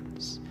younger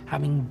prince.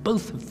 Having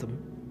both of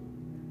them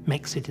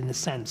makes it, in a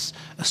sense,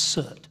 a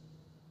cert.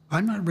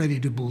 I'm not ready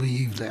to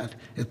believe that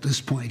at this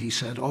point he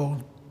said,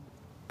 oh,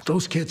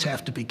 those kids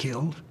have to be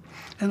killed.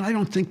 And I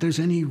don't think there's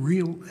any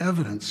real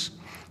evidence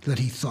that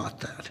he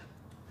thought that.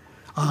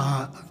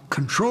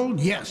 Controlled,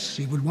 yes,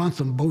 he would want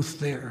them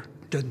both there.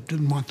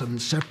 Didn't want them in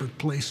separate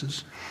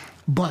places.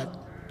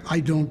 But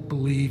I don't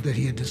believe that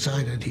he had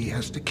decided he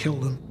has to kill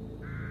them.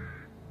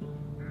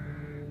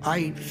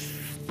 I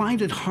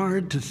find it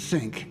hard to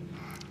think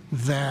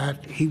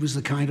that he was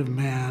the kind of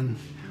man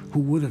who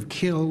would have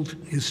killed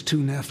his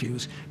two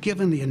nephews,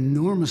 given the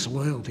enormous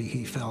loyalty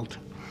he felt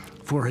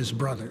for his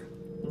brother.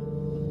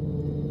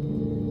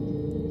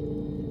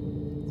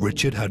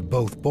 Richard had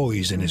both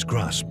boys in his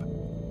grasp,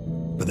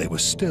 but they were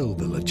still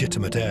the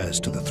legitimate heirs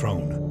to the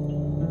throne.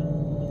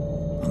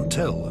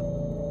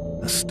 Until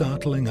a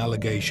startling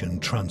allegation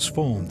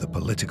transformed the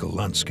political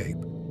landscape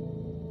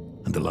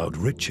and allowed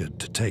Richard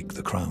to take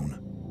the crown.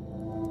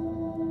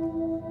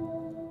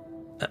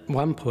 At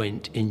one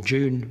point in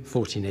June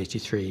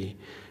 1483,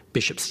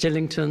 Bishop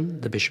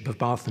Stillington, the Bishop of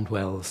Bath and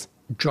Wells,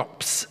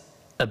 drops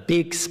a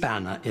big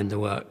spanner in the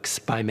works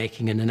by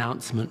making an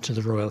announcement to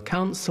the Royal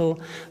Council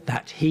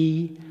that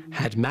he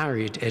had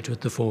married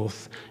Edward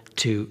IV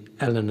to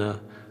Eleanor,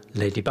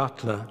 Lady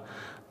Butler,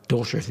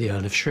 daughter of the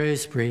Earl of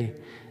Shrewsbury,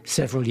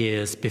 several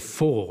years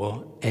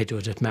before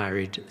Edward had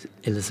married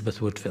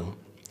Elizabeth Woodville,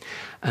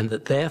 and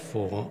that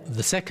therefore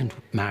the second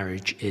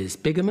marriage is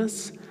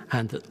bigamous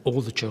and that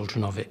all the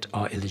children of it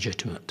are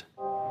illegitimate.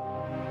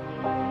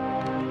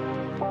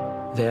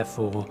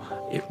 Therefore,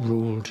 it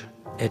ruled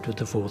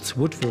Edward IV's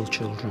Woodville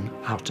children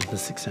out of the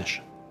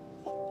succession.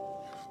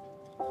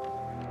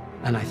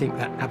 And I think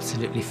that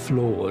absolutely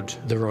floored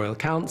the Royal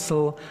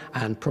Council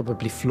and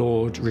probably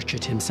floored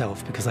Richard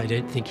himself, because I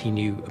don't think he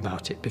knew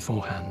about it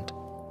beforehand.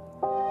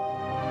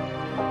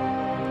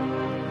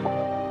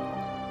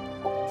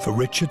 For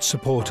Richard's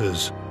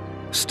supporters,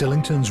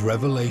 Stillington's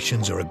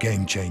revelations are a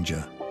game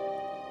changer.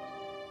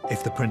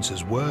 If the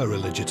princes were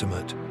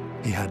illegitimate,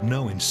 he had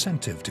no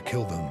incentive to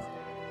kill them.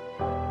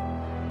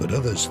 But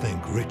others think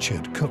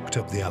Richard cooked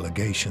up the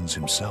allegations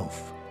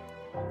himself.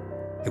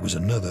 It was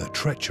another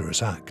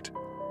treacherous act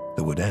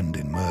that would end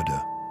in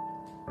murder.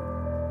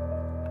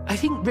 I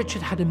think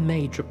Richard had a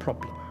major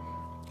problem,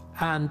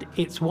 and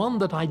it's one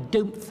that I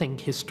don't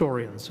think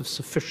historians have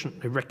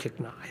sufficiently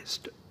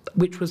recognised,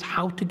 which was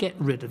how to get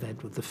rid of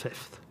Edward V.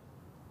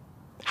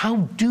 How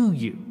do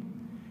you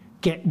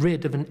get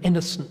rid of an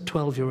innocent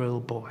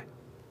 12-year-old boy?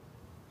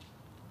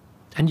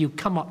 And you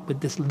come up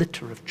with this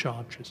litter of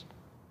charges.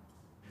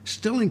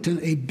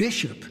 Stillington, a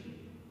bishop,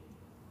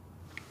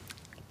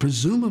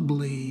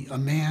 presumably a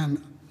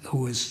man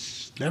who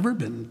has never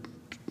been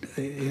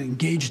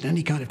engaged in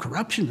any kind of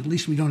corruption, at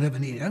least we don't have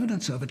any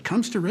evidence of it,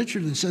 comes to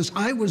Richard and says,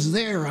 I was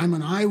there, I'm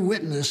an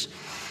eyewitness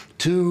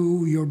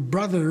to your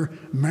brother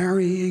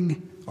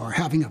marrying or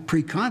having a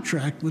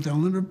pre-contract with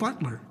Eleanor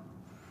Butler.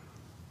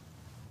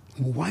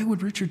 Well, why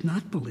would Richard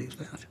not believe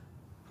that?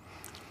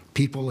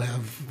 People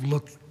have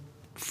looked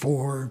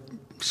for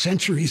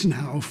centuries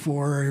now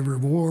for a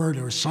reward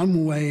or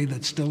some way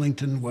that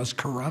Stillington was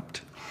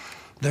corrupt.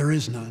 There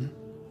is none.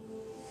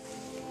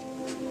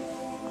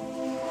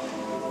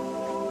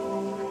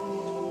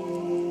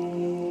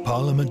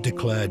 Parliament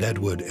declared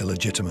Edward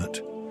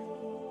illegitimate.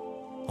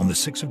 On the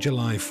 6th of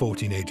July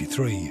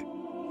 1483,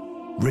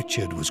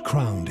 Richard was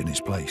crowned in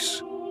his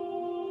place.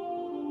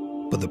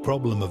 But the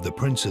problem of the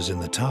princes in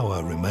the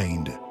Tower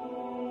remained.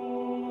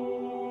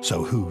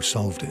 So who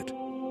solved it?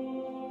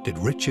 Did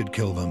Richard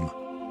kill them?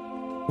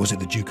 Was it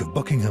the Duke of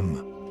Buckingham?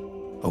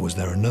 Or was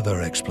there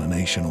another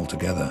explanation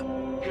altogether?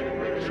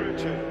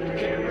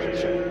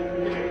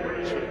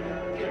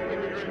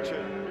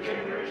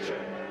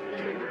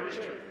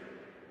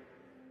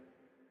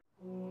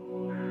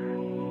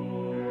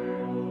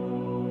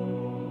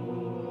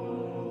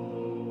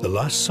 The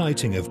last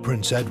sighting of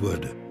Prince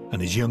Edward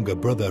and his younger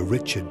brother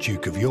Richard,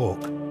 Duke of York,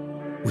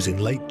 was in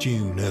late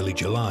June, early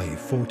July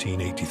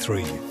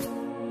 1483,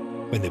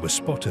 when they were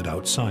spotted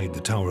outside the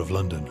Tower of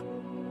London.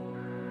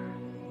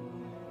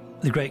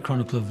 The Great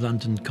Chronicle of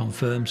London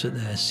confirms that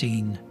they're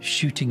seen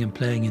shooting and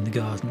playing in the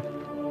garden.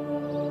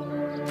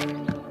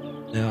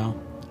 They are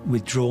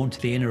withdrawn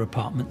to the inner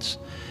apartments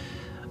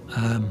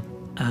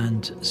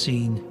and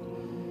seen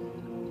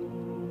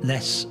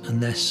less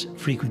and less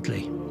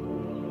frequently.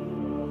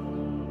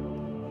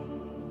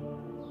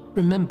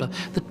 Remember,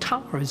 the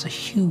Tower is a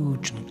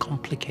huge and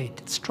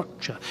complicated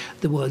structure.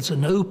 There was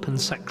an open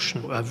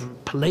section of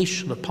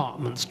palatial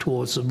apartments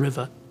towards the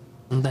river,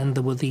 and then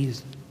there were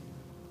these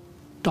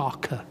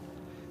darker,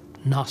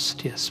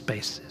 nastier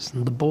spaces,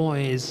 and the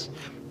boys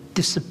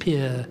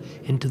disappear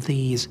into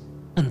these,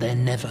 and they're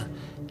never,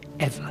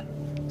 ever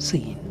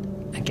seen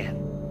again.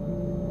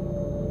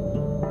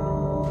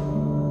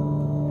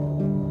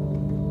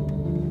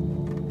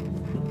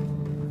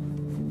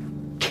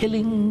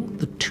 Killing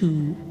the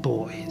two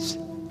boys,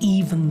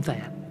 even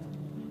then,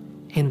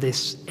 in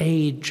this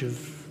age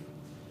of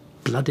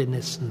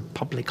bloodiness and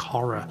public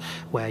horror,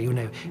 where, you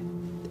know,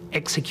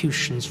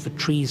 executions for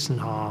treason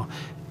are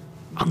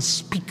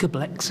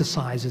unspeakable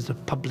exercises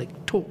of public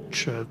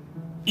torture,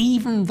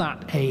 even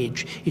that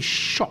age is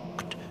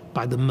shocked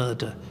by the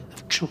murder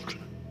of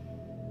children.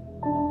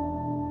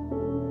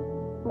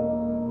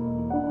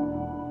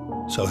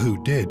 So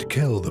who did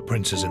kill the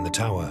princes in the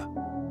Tower?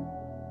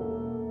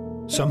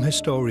 Some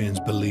historians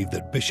believe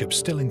that Bishop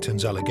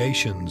Stillington's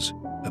allegations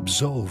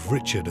absolve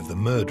Richard of the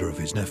murder of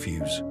his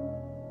nephews.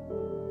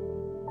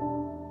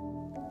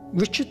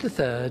 Richard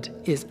III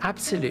is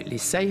absolutely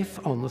safe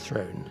on the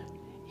throne.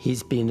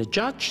 He's been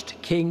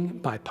adjudged king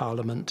by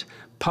Parliament,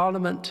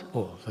 Parliament,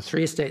 or the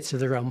three estates of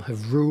the realm,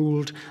 have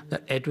ruled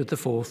that Edward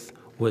IV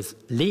was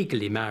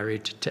legally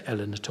married to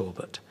Eleanor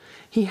Talbot.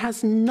 He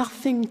has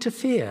nothing to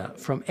fear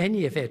from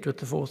any of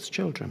Edward IV's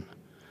children.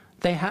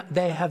 They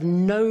have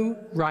no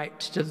right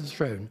to the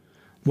throne.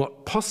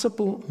 What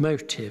possible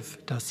motive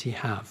does he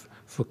have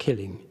for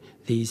killing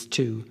these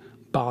two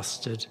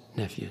bastard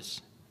nephews?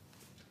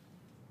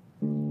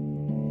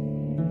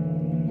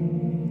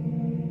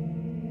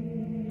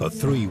 But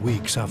 3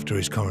 weeks after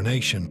his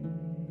coronation,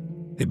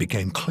 it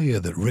became clear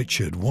that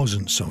Richard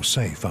wasn't so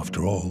safe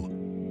after all.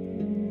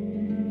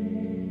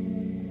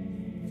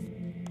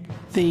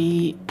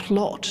 The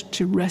plot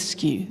to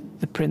rescue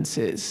the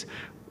princes,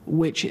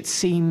 which it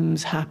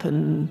seems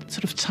happened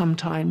sort of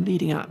sometime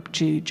leading up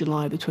to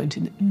July the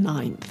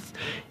 29th,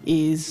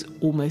 is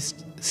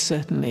almost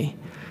certainly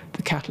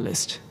the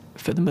catalyst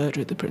for the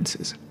murder of the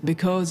princes.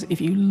 Because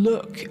if you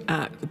look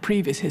at the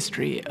previous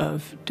history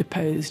of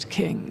deposed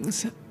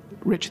kings,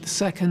 Richard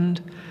II,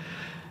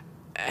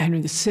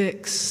 Henry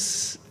VI,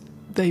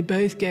 they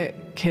both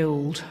get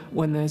killed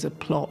when there's a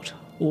plot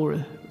or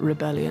a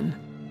rebellion.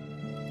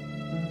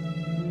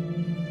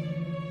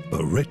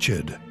 But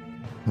Richard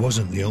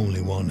wasn't the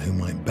only one who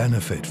might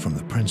benefit from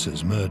the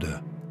prince's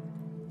murder.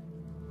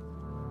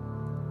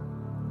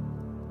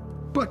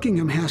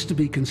 Buckingham has to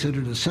be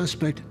considered a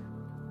suspect.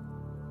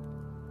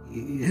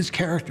 His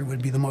character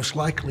would be the most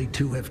likely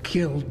to have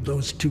killed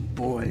those two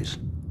boys.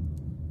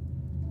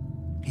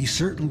 He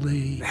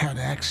certainly had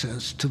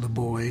access to the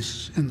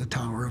boys in the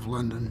Tower of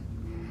London.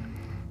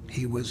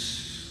 He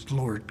was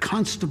Lord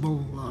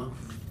Constable of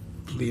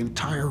the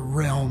entire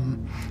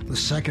realm, the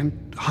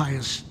second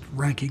highest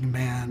ranking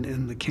man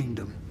in the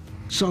kingdom.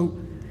 So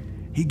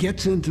he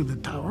gets into the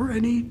tower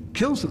and he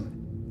kills them.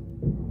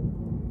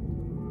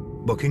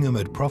 Buckingham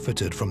had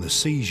profited from the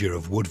seizure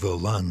of Woodville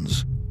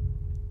lands,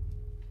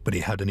 but he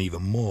had an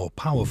even more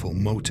powerful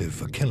motive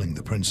for killing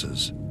the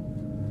princes.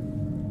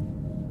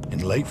 In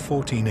late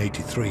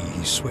 1483,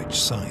 he switched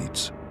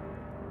sides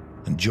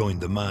and joined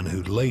the man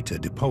who'd later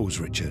depose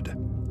Richard,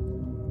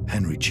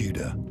 Henry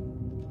Tudor,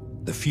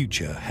 the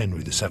future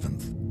Henry VII.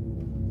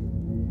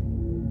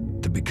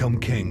 To become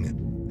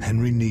king,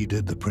 Henry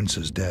needed the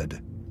princes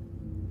dead.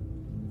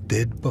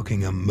 Did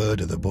Buckingham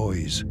murder the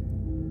boys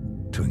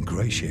to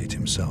ingratiate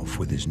himself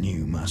with his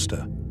new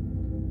master?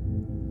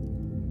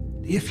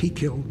 If he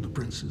killed the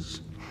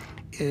princes,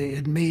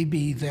 it may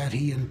be that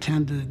he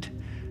intended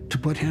to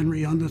put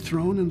Henry on the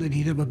throne and that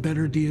he'd have a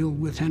better deal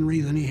with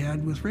Henry than he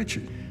had with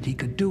Richard. He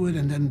could do it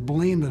and then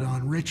blame it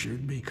on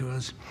Richard,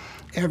 because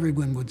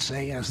everyone would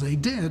say, as they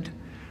did,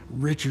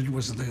 Richard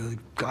was the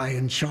guy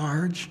in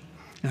charge,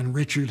 and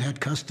Richard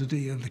had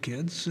custody of the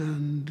kids,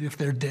 and if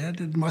they're dead,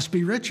 it must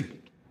be Richard.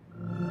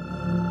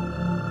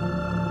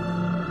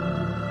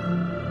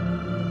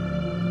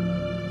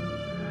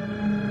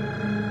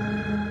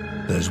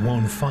 There's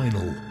one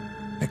final,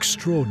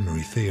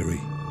 extraordinary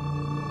theory.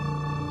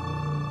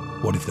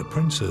 What if the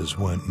princes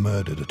weren't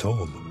murdered at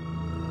all?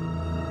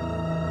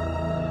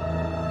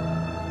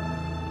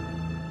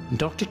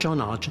 Dr. John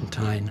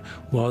Argentine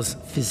was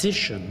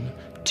physician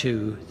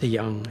to the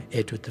young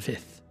Edward V.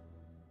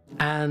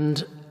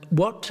 And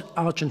what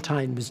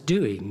Argentine was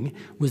doing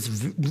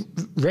was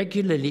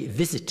regularly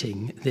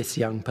visiting this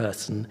young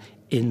person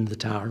in the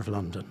Tower of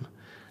London.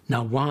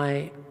 Now,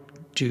 why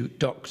do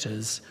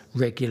doctors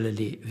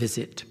regularly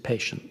visit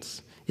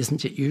patients?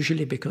 Isn't it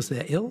usually because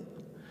they're ill?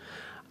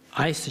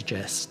 I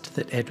suggest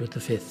that Edward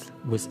V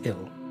was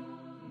ill.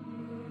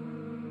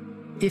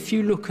 If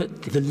you look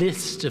at the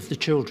list of the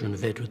children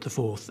of Edward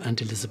IV and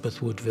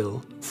Elizabeth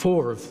Woodville,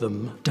 4 of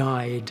them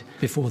died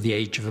before the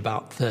age of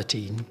about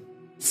 13.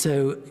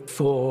 So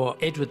for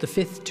Edward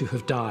V to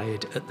have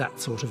died at that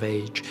sort of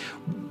age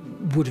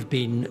would have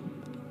been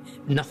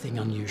nothing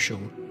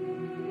unusual.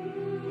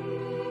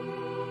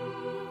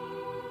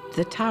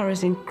 The Tower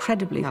is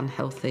incredibly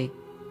unhealthy.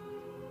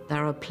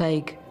 There are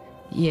plague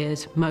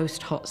years,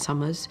 most hot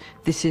summers.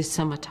 This is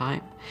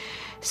summertime.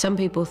 Some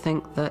people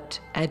think that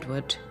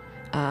Edward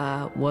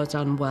was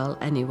unwell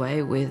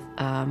anyway with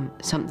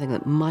something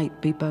that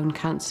might be bone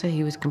cancer.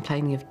 He was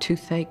complaining of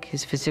toothache.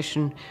 His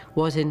physician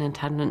was in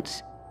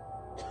attendance.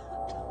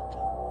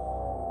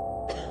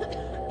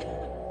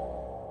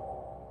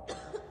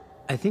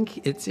 I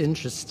think it's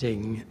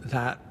interesting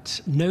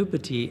that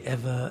nobody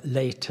ever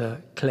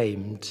later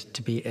claimed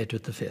to be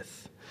Edward V.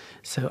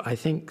 So I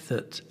think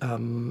that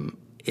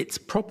it's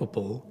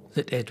probable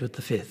that Edward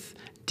V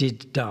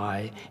did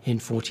die in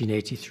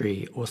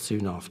 1483 or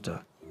soon after.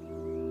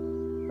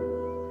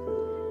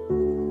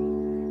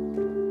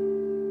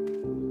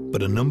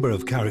 But a number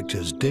of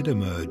characters did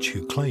emerge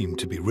who claimed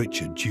to be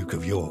Richard, Duke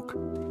of York.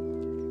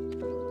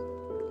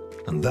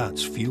 And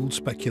that's fueled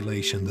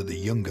speculation that the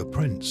younger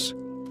prince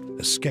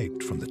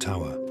escaped from the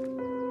Tower.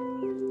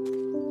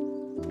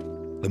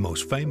 The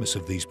most famous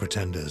of these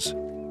pretenders,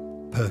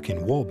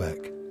 Perkin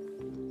Warbeck,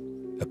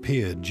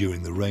 appeared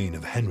during the reign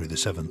of Henry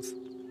VII.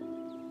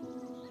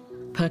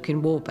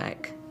 Perkin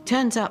Warbeck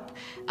turns up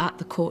at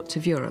the courts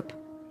of Europe,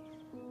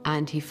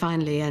 and he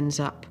finally ends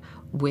up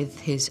with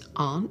his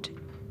aunt,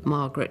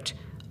 Margaret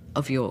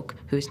of York,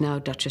 who is now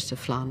Duchess of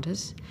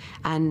Flanders,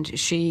 and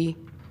she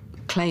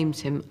claims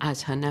him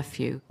as her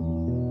nephew.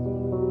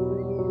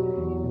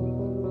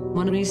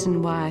 One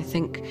reason why I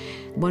think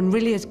one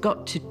really has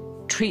got to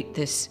treat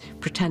this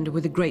pretender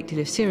with a great deal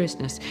of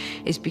seriousness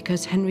is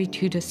because Henry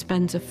Tudor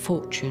spends a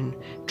fortune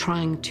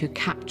trying to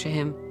capture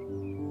him.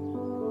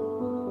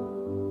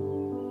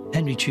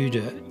 Henry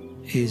Tudor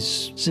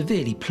is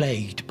severely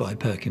plagued by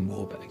Perkin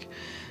Warbeck,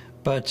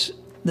 but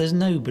there's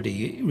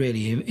nobody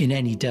really in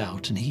any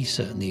doubt, and he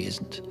certainly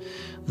isn't,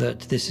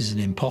 that this is an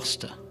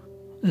imposter.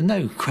 There's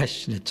no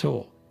question at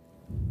all.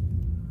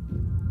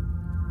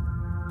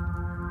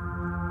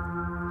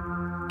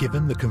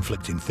 Given the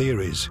conflicting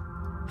theories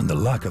and the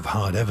lack of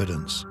hard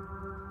evidence,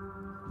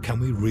 can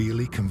we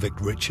really convict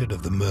Richard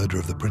of the murder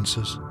of the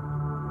princes?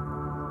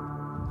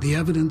 The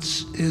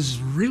evidence is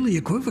really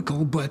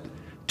equivocal, but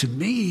to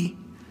me,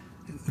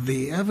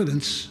 the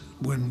evidence,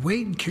 when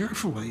weighed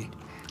carefully,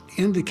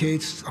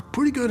 indicates a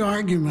pretty good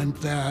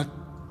argument that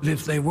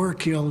if they were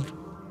killed,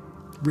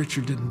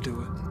 Richard didn't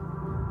do it.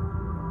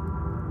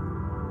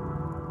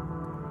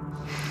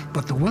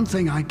 But the one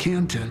thing I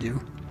can tell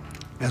you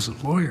as a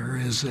lawyer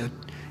is that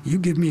you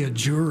give me a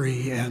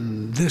jury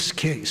in this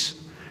case,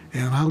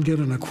 and I'll get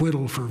an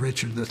acquittal for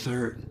Richard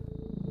III.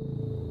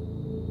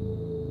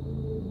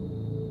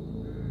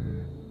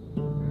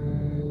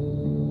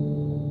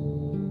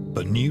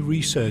 But new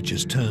research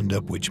has turned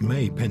up which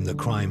may pin the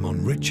crime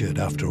on Richard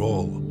after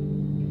all.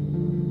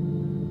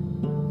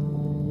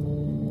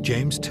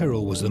 James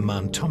Tyrrell was the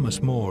man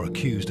Thomas More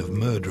accused of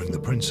murdering the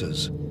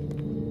princes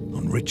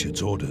on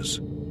Richard's orders.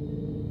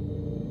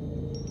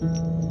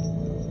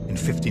 In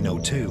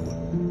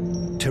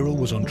 1502, Tyrrell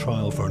was on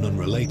trial for an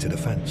unrelated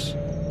offence.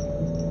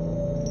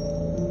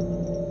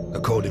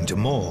 According to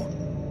More,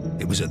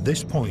 it was at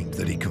this point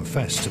that he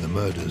confessed to the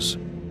murders,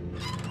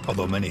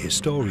 although many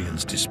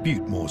historians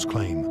dispute More's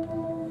claim.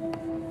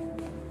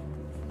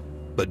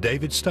 But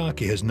David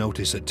Starkey has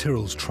noticed that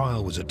Tyrrell's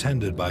trial was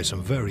attended by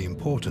some very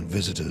important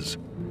visitors: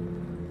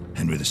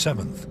 Henry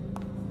VII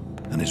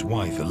and his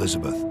wife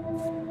Elizabeth,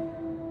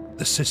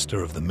 the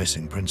sister of the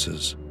missing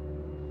princes.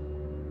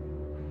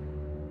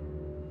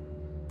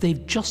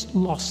 They've just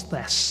lost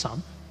their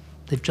son.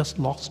 They've just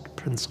lost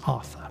Prince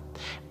Arthur.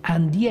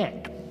 And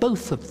yet,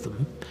 both of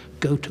them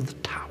go to the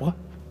Tower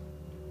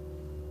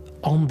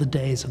on the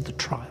days of the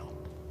trial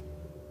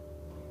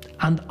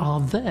and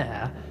are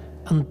there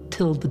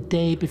until the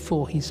day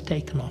before he's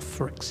taken off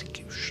for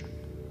execution.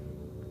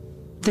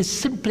 This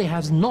simply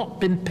has not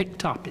been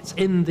picked up. It's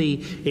in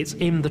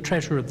the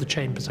Treasurer of the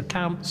Chamber's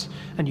accounts,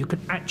 and you can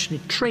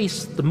actually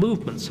trace the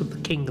movements of the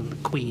King and the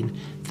Queen.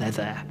 They're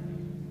there.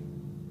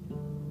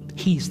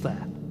 He's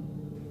there.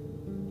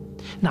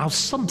 Now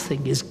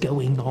something is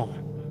going on.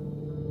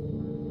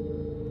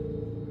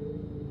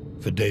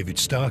 For David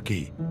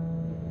Starkey,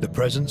 the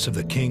presence of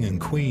the King and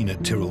Queen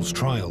at Tyrrell's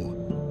trial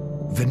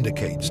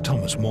vindicates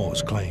Thomas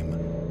More's claim.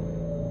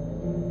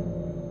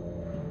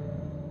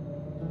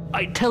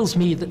 It tells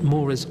me that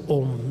More is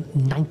on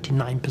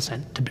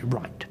 99% to be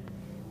right,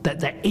 that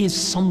there is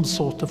some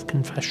sort of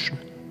confession,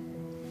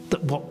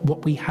 that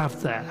what we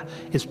have there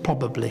is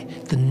probably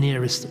the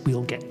nearest that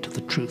we'll get to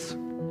the truth.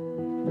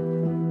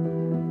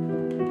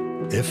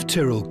 If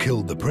Tyrrell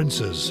killed the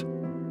princes,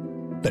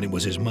 then it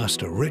was his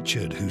master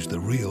Richard who's the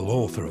real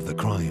author of the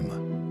crime.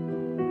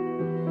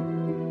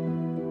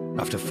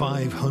 After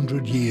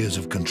 500 years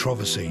of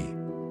controversy,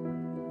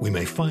 we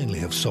may finally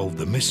have solved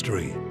the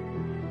mystery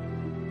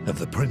of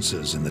the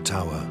princes in the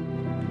Tower.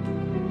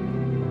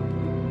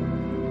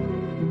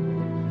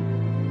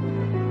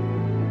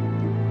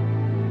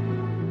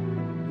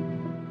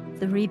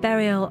 The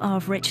reburial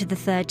of Richard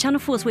III. Channel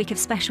 4's week of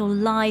special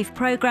live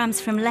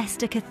programmes from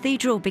Leicester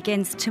Cathedral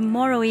begins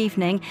tomorrow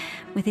evening,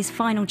 with his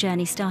final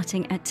journey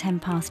starting at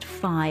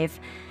 5:10.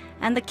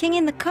 And The King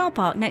in the Car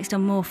Park next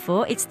on More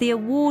 4. It's the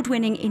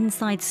award-winning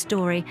inside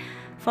story,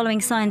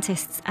 following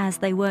scientists as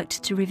they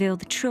worked to reveal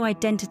the true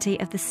identity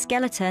of the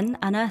skeleton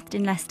unearthed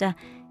in Leicester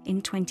in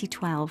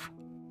 2012.